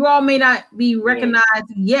 You all may not be recognized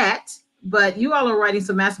Yes. yet, but you all are writing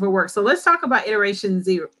some masterful work. So let's talk about iteration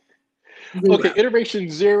zero. Okay, Zero. Iteration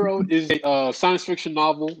Zero is a science fiction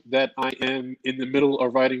novel that I am in the middle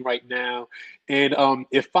of writing right now, and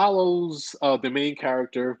it follows the main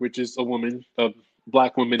character, which is a woman, a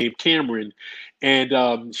black woman named Cameron,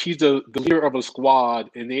 and she's the leader of a squad,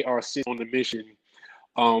 and they are sent on a mission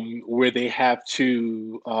where they have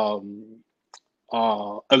to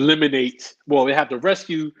eliminate. Well, they have to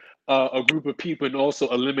rescue a group of people and also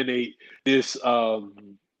eliminate this. I'll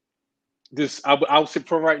say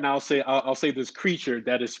for right now. I'll say this creature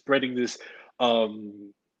that is spreading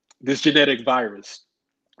um, this genetic virus.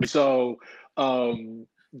 So um,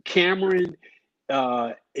 Cameron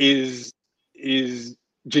is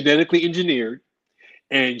genetically engineered,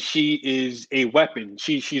 and she is a weapon.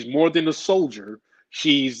 She's more than a soldier.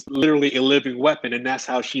 She's literally a living weapon, and that's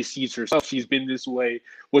how she sees herself. She's been this way.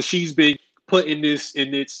 Well, she's been put in this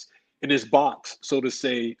box, so to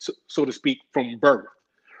speak, from birth,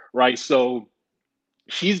 right? So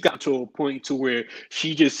she's got to a point to where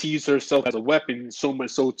she just sees herself as a weapon, so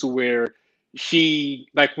much so to where she,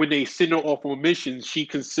 like, when they send her off on missions, she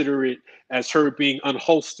consider it as her being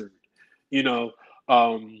unholstered, you know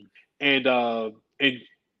um and and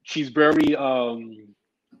she's very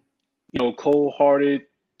cold-hearted,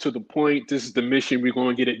 to the point. This is the mission, we're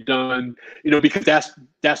going to get it done, because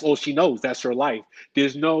that's all she knows. That's her life.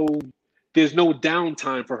 There's no there's no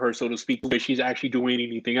downtime for her, so to speak, where she's actually doing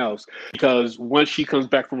anything else. Because once she comes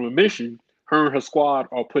back from a mission, her and her squad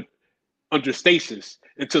are put under stasis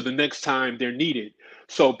until the next time they're needed.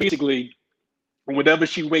 So basically, whenever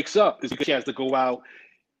she wakes up, is because she has to go out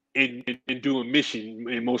and do a mission,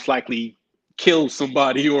 and most likely kill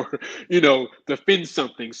somebody, or defend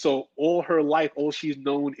something. So all her life, all she's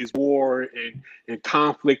known is war and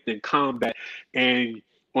conflict and combat. And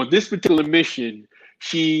on this particular mission,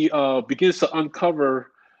 she begins to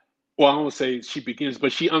uncover, well, I won't say she begins,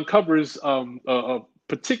 but she uncovers a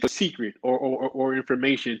particular secret, or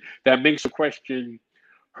information that makes her question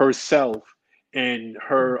herself and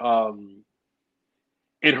her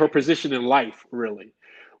position in life, really,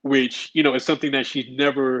 which is something that she's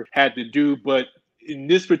never had to do. But in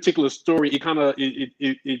this particular story, it kind of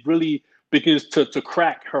it really begins to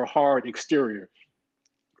crack her hard exterior.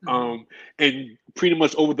 Mhm. And pretty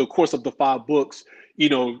much over the course of the 5 books,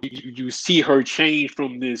 you see her change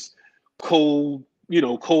from this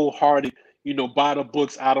cold-hearted, buy the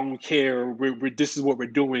books, I don't care, this is what we're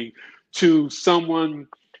doing, to someone,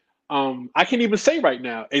 I can't even say right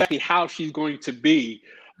now exactly how she's going to be.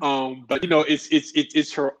 But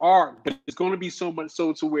it's her arc, but it's going to be so much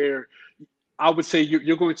so to where I would say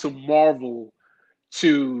you're going to marvel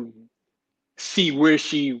to see where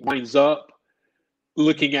she winds up,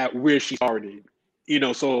 looking at where she started.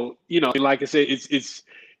 So like I said,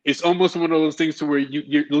 It's almost one of those things to where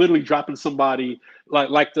you're literally dropping somebody,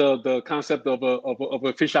 like the concept of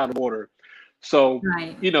a fish out of water. So,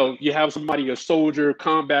 Right. you have somebody, a soldier,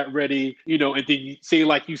 combat ready, and then you say,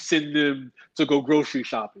 like, you send them to go grocery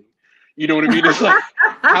shopping. You know what I mean? It's like,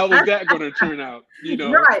 how is that going to turn out? Right, You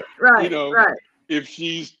right, know, right. if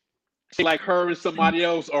she's, say, like, her and somebody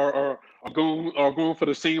else are going for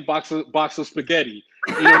the same box of spaghetti.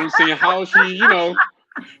 You know what I'm saying? How is she, is she going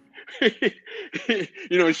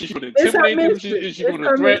to It's her intimidate them? mission. Is she It's going to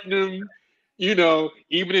her mission. threaten them?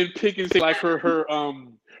 Even in picking, say, like, her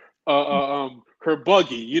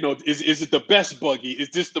buggy. Is it the best buggy? Is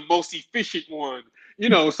this the most efficient one?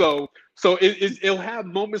 So it'll have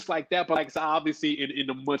moments like that, but, like, it's obviously in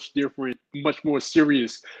a much different, much more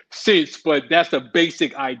serious sense. But that's the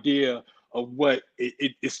basic idea of what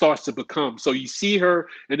it starts to become. So you see her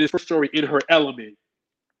in this first story in her element.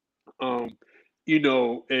 Um,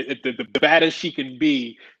 the baddest she can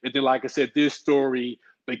be, and then, like I said, this story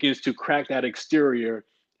begins to crack that exterior,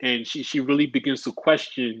 and she really begins to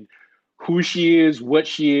question who she is, what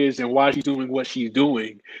she is, and why she's doing what she's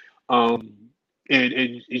doing. Um, and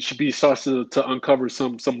starts to uncover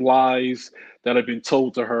some lies that have been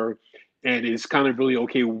told to her, and it's kind of really,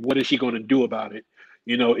 okay, what is she going to do about it?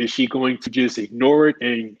 Is she going to just ignore it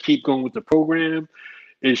and keep going with the program?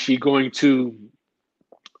 Is she going to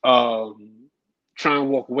um, try and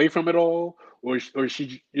walk away from it all, or going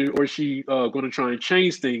to try and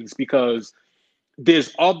change things? Because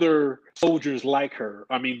there's other soldiers like her.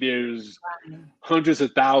 I mean, there's hundreds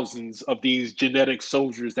of thousands of these genetic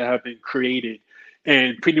soldiers that have been created,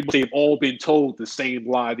 and pretty much they've all been told the same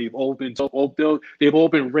lie. They've all been told, they've all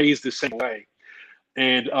been raised the same way.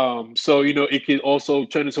 And so, it could also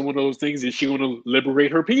turn into one of those things. Is she going to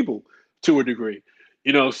liberate her people to a degree?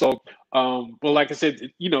 So, but like I said,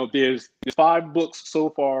 there's 5 books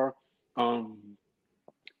so far. Um,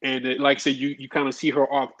 and like I said, you kind of see her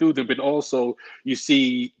arc through them, but also you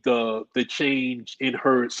see the change in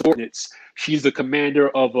her subordinates. She's the commander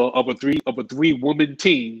of a three woman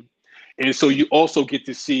team, and so you also get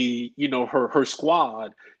to see her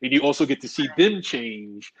squad, and you also get to see them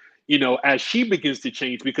change. As she begins to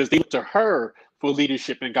change, because they look to her for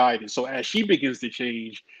leadership and guidance. So as she begins to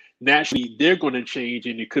change, naturally they're going to change,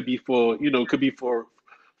 and it could be for good, or it could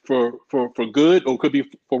be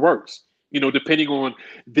for worse. Depending on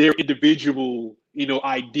their individual,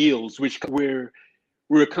 ideals, where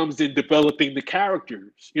it comes in developing the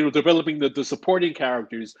characters, developing the supporting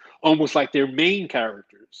characters, almost like their main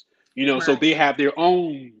characters. So Right. they have their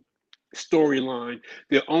own storyline,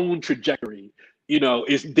 their own trajectory.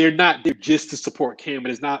 They're not there just to support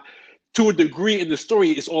Cameron. It's not, to a degree in the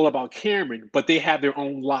story, it's all about Cameron, but they have their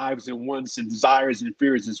own lives and wants and desires and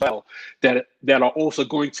fears as well that are also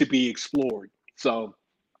going to be explored. So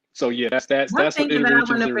yeah, One that's what thing that I want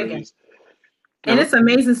Iterations to there bring in, is. and Uh-huh. it's an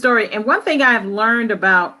amazing story. And one thing I've learned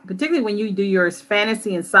about, particularly when you do your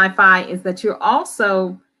fantasy and sci-fi, is that you're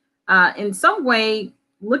also, in some way,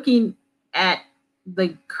 looking at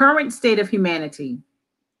the current state of humanity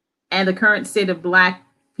and the current state of Black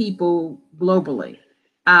people globally,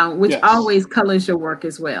 which Yes. always colors your work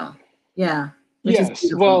as well. Yeah, which is Yes.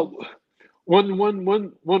 beautiful. Well,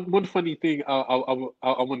 one funny thing I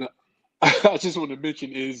want to I just want to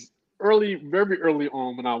mention is very early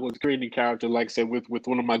on, when I was creating character, like I said, with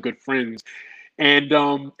one of my good friends, and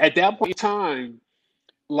at that point in time,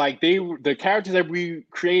 like, the characters that we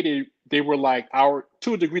created, they were like our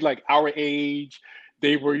to a degree, like our age.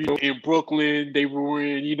 They were, in Brooklyn. They were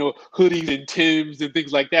wearing, hoodies and Timbs and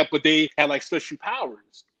things like that, but they had, like, special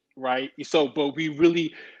powers, right? So, but we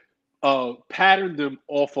really patterned them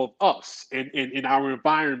off of us and in our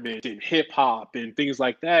environment and hip hop and things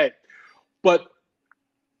like that. But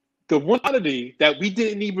the one oddity that we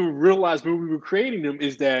didn't even realize when we were creating them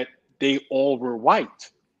is that they all were white,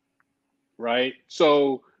 right?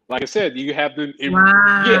 So, like I said, you have them in,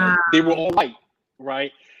 yeah, Wow. they were all white,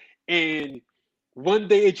 right? And one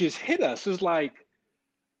day it just hit us. It's like,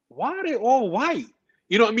 why are they all white?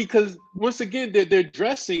 You know what I mean? Because once again, they're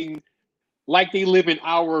dressing like they live in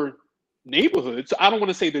our neighborhood. So I don't want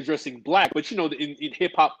to say they're dressing black, but, in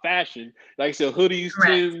hip hop fashion, like I said, hoodies, Correct.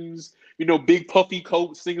 Tims, big puffy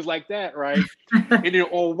coats, things like that, right? And they're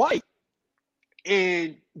all white.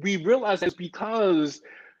 And we realized that's because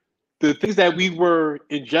the things that we were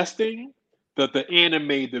ingesting, the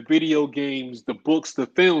anime, the video games, the books, the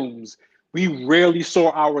films, we rarely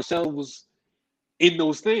saw ourselves in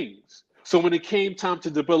those things. So when it came time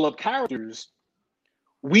to develop characters,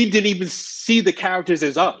 we didn't even see the characters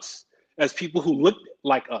as us, as people who looked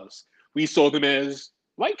like us. We saw them as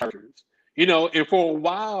white characters, and for a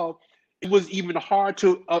while, it was even hard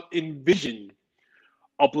to envision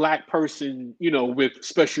a black person, with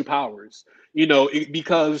special powers,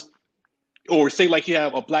 because, or say like you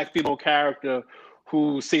have a black female character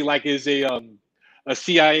who say like is a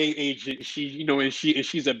CIA agent. She, and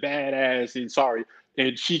she's a badass and sorry,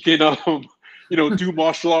 and she can do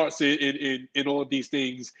martial arts and all of these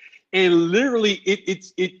things. And literally,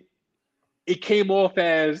 it came off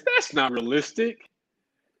as that's not realistic.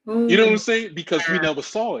 You know what I'm saying? Because we never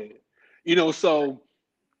saw it. So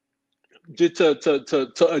just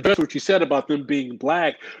to address what you said about them being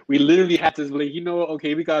black, we literally had to like,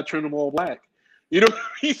 okay, we gotta turn them all black.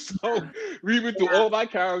 So we went through all of our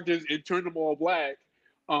characters and turned them all black.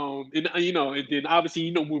 And then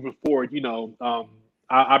obviously, moving forward,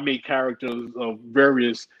 I made characters of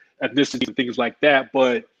various ethnicities and things like that.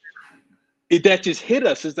 But that just hit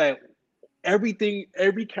us is that every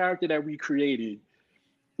character that we created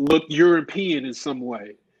looked European in some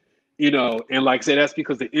way. And like I said, that's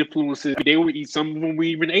because the influences, some of them were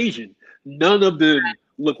even Asian. None of them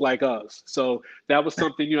look like us. So that was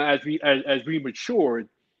something, as we matured,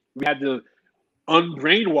 we had to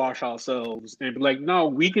unbrainwash ourselves and be like, no,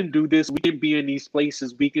 we can do this. We can be in these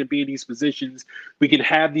places. We can be in these positions. We can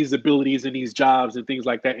have these abilities in these jobs and things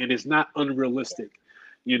like that. And it's not unrealistic,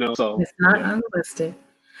 so. It's not unrealistic.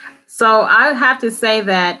 So I have to say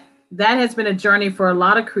that has been a journey for a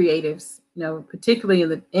lot of creatives, particularly in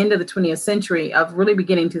the end of the 20th century, of really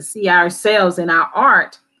beginning to see ourselves in our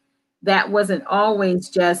art that wasn't always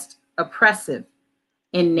just oppressive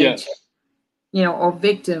in nature, or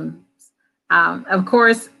victims. Of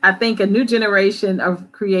course, I think a new generation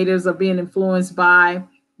of creatives are being influenced by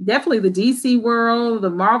definitely the DC world, the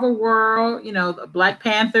Marvel world, the Black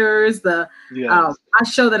Panthers, the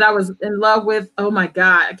show that I was in love with. Oh my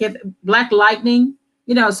God, I can't, Black Lightning.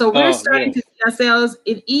 So we're starting to see ourselves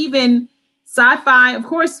in even sci-fi. Of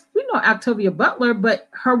course, we know Octavia Butler, but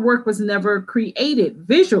her work was never created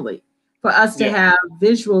visually for us to have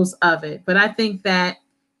visuals of it. But I think that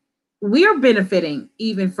we're benefiting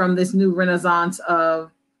even from this new renaissance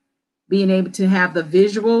of being able to have the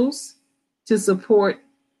visuals to support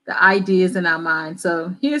the ideas in our mind.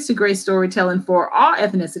 So here's to great storytelling for all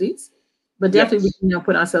ethnicities, but definitely we can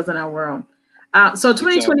put ourselves in our world. So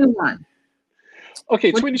 2021. Exactly.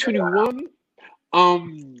 Okay, 2021.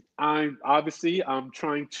 I'm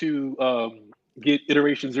trying to get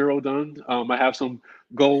iteration 0 done. I have some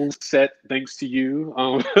goals set thanks to you.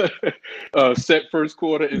 Set first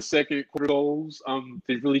quarter and second quarter goals.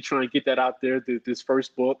 To really try and get that out there. This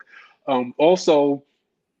first book. Also,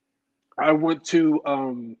 I want to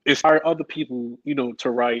inspire other people, to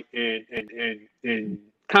write and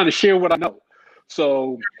kind of share what I know.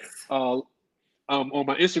 So, on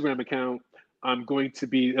my Instagram account, I'm going to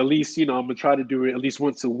be at least, I'm going to try to do it at least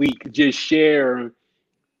once a week. Just share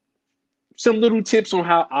some little tips on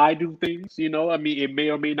how I do things. I mean, it may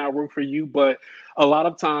or may not work for you, but a lot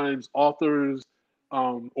of times authors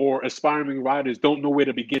or aspiring writers don't know where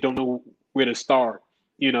to begin, don't know where to start,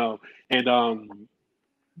 and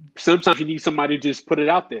sometimes you need somebody to just put it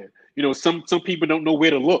out there. Some people don't know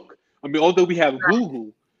where to look. I mean, although we have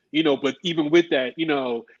Google, but even with that,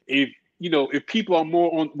 if people are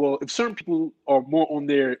more on, if certain people are more on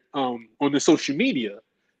their social media,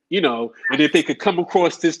 and if they could come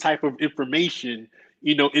across this type of information,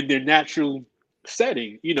 in their natural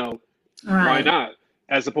setting, why not?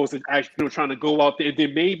 As opposed to actually trying to go out there, and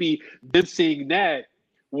then maybe them seeing that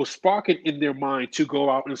will spark it in their mind to go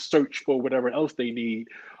out and search for whatever else they need.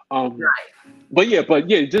 But yeah,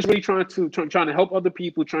 just really trying to help other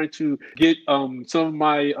people, trying to get some of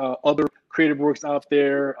my other creative works out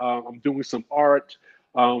there. I'm doing some art.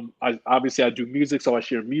 I do music, so I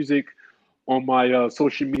share music on my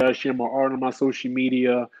social media. I share my art on my social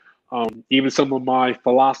media. Even some of my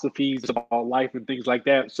philosophies about life and things like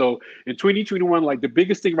that. So in 2021, like the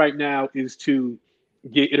biggest thing right now is to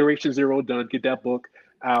get iteration 0 done, get that book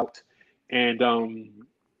out, and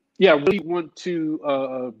I really want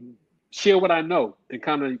to share what I know and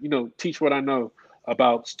kind of teach what I know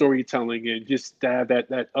about storytelling and just to have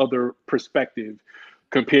that other perspective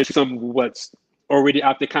compared to some of what's already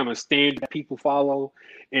out there, kind of standard that people follow,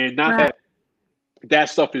 and not that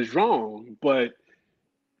stuff is wrong, but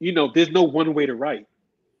there's no one way to write.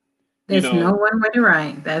 There's no one way to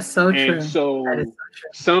write. That's so true. And so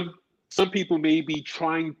some people may be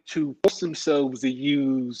trying to force themselves to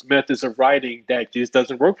use methods of writing that just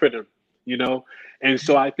doesn't work for them, And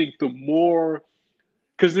so I think the more,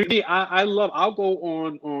 because I'll go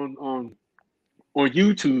on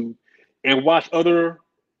YouTube and watch other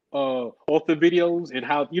author videos and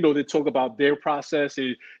how they talk about their process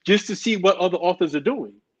and just to see what other authors are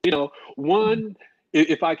doing. One,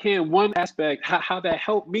 if I can, one aspect how that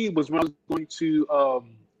helped me was when I was going to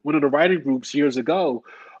one of the writing groups years ago.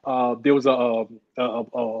 There was a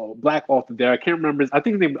black author there. I can't remember. I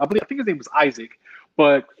think his name was Isaac,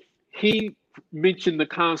 but he mentioned the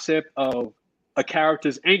concept of a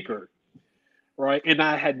character's anchor, right? And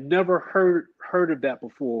I had never heard of that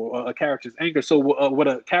before. A character's anchor. So what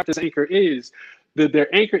a character's anchor is,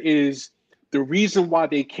 their anchor is the reason why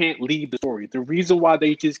they can't leave the story, the reason why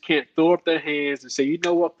they just can't throw up their hands and say, you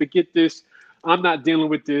know what, forget this. I'm not dealing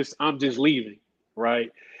with this. I'm just leaving,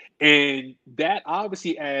 right? And that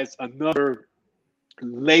obviously adds another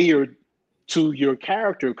layer to your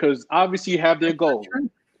character because obviously you have their goal,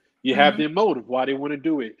 you have their motive, why they want to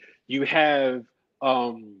do it. You have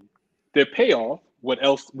their payoff, what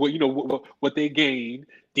else, what they gain.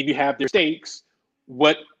 Then you have their stakes,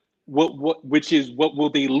 which is what will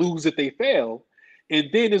they lose if they fail. And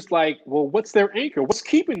then it's like, well, what's their anchor? What's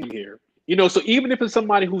keeping them here? So even if it's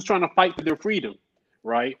somebody who's trying to fight for their freedom,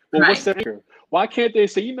 right? Well, what's their anchor? Why can't they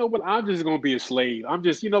say, you know what, I'm just going to be a slave. I'm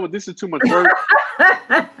just, you know what, this is too much work.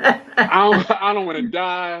 I don't want to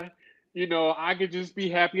die. I could just be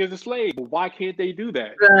happy as a slave. But why can't they do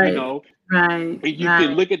that? Right. And you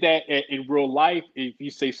can look at that in real life. If you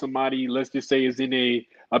say somebody, let's just say, is in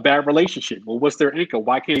a bad relationship, well, what's their anchor?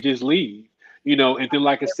 Why can't they just leave? And then,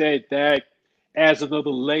 like I said, that adds another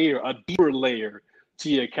layer, a deeper layer to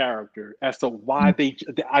your character as to why they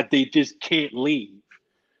just can't leave.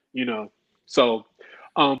 So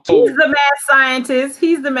he's the mad scientist.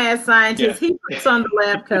 He's the mad scientist. Yeah. He puts on the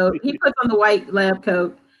lab coat. He puts on the white lab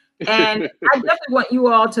coat. And I definitely want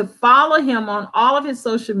you all to follow him on all of his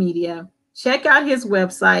social media. Check out his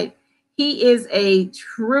website. He is a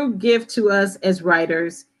true gift to us as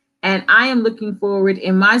writers. And I am looking forward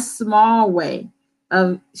in my small way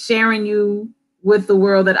of sharing you with the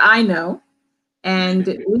world that I know. And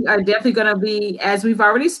we are definitely going to be, as we've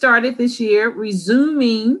already started this year,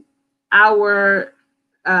 resuming our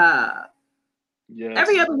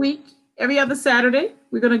every other week, every other Saturday.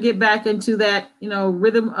 We're going to get back into that,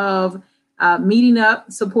 rhythm of meeting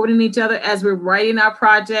up, supporting each other as we're writing our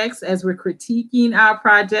projects, as we're critiquing our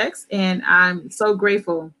projects. And I'm so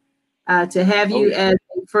grateful to have you as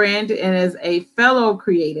a friend and as a fellow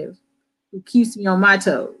creative who keeps me on my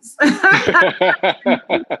toes.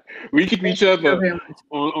 We keep each other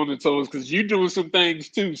on the toes because you're doing some things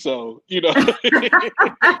too. So,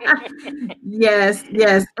 Yes.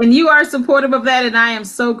 And you are supportive of that. And I am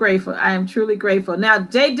so grateful. I am truly grateful. Now,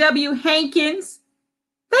 J.W. Hankins,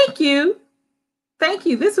 thank you. Thank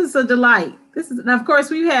you. This was a delight. And of course,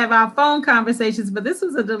 we have our phone conversations, but this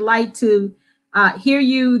was a delight to hear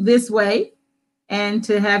you this way and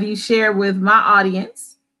to have you share with my audience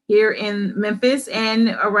here in Memphis and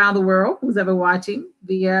around the world, who's ever watching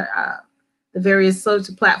via the various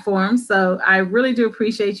social platforms. So I really do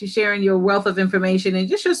appreciate you sharing your wealth of information and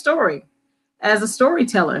just your story as a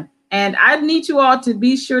storyteller. And I need you all to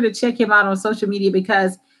be sure to check him out on social media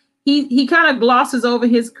because he kind of glosses over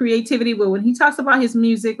his creativity. But when he talks about his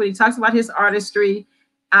music, when he talks about his artistry,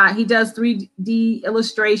 he does 3D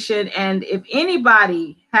illustration. And if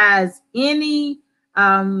anybody has any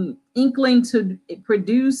inkling to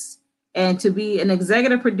produce and to be an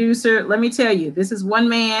executive producer, let me tell you, this is one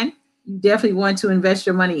man you definitely want to invest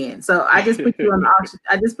your money in. So I just put you on the auction.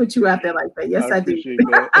 I just put you out there like that. Yes, I do.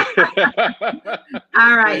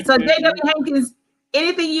 All right. So J.W. Hankins,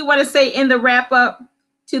 anything you want to say in the wrap up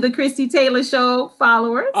to the Christie Taylor Show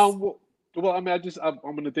followers? Well, I mean, I'm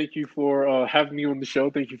going to thank you for having me on the show.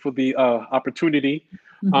 Thank you for the opportunity.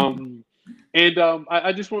 And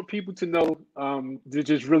I just want people to know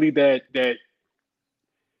just really that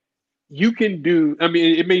you can do. I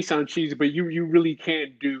mean, it may sound cheesy, but you really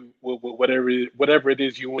can do whatever it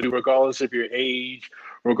is you want to do, regardless of your age,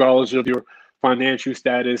 regardless of your financial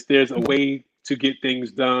status. There's a way to get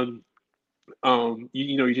things done.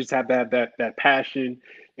 You just have that passion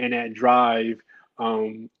and that drive,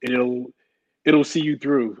 and it'll see you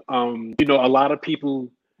through. A lot of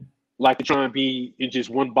people like to try and be in just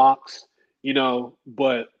one box,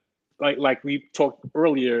 but like we talked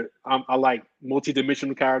earlier, I like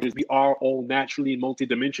multidimensional characters. We are all naturally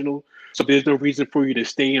multidimensional, so there's no reason for you to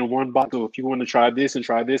stay in one box. So if you want to try this and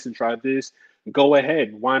try this and try this, go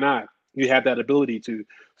ahead. Why not? You have that ability to.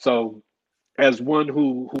 So as one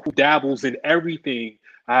who dabbles in everything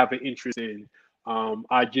I have an interest in,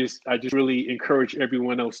 I just really encourage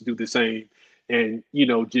everyone else to do the same, and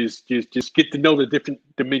just get to know the different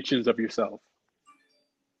dimensions of yourself.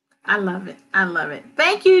 I love it.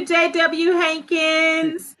 Thank you, J.W.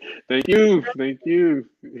 Hankins. Thank you.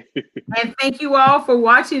 And thank you all for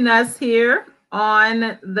watching us here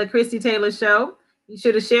on the Christie Taylor Show. Be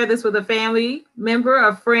sure to share this with a family member,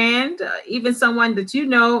 a friend, even someone that you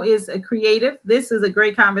know is a creative. This is a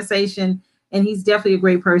great conversation, and he's definitely a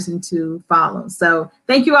great person to follow. So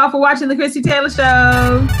thank you all for watching the Christie Taylor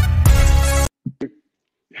Show.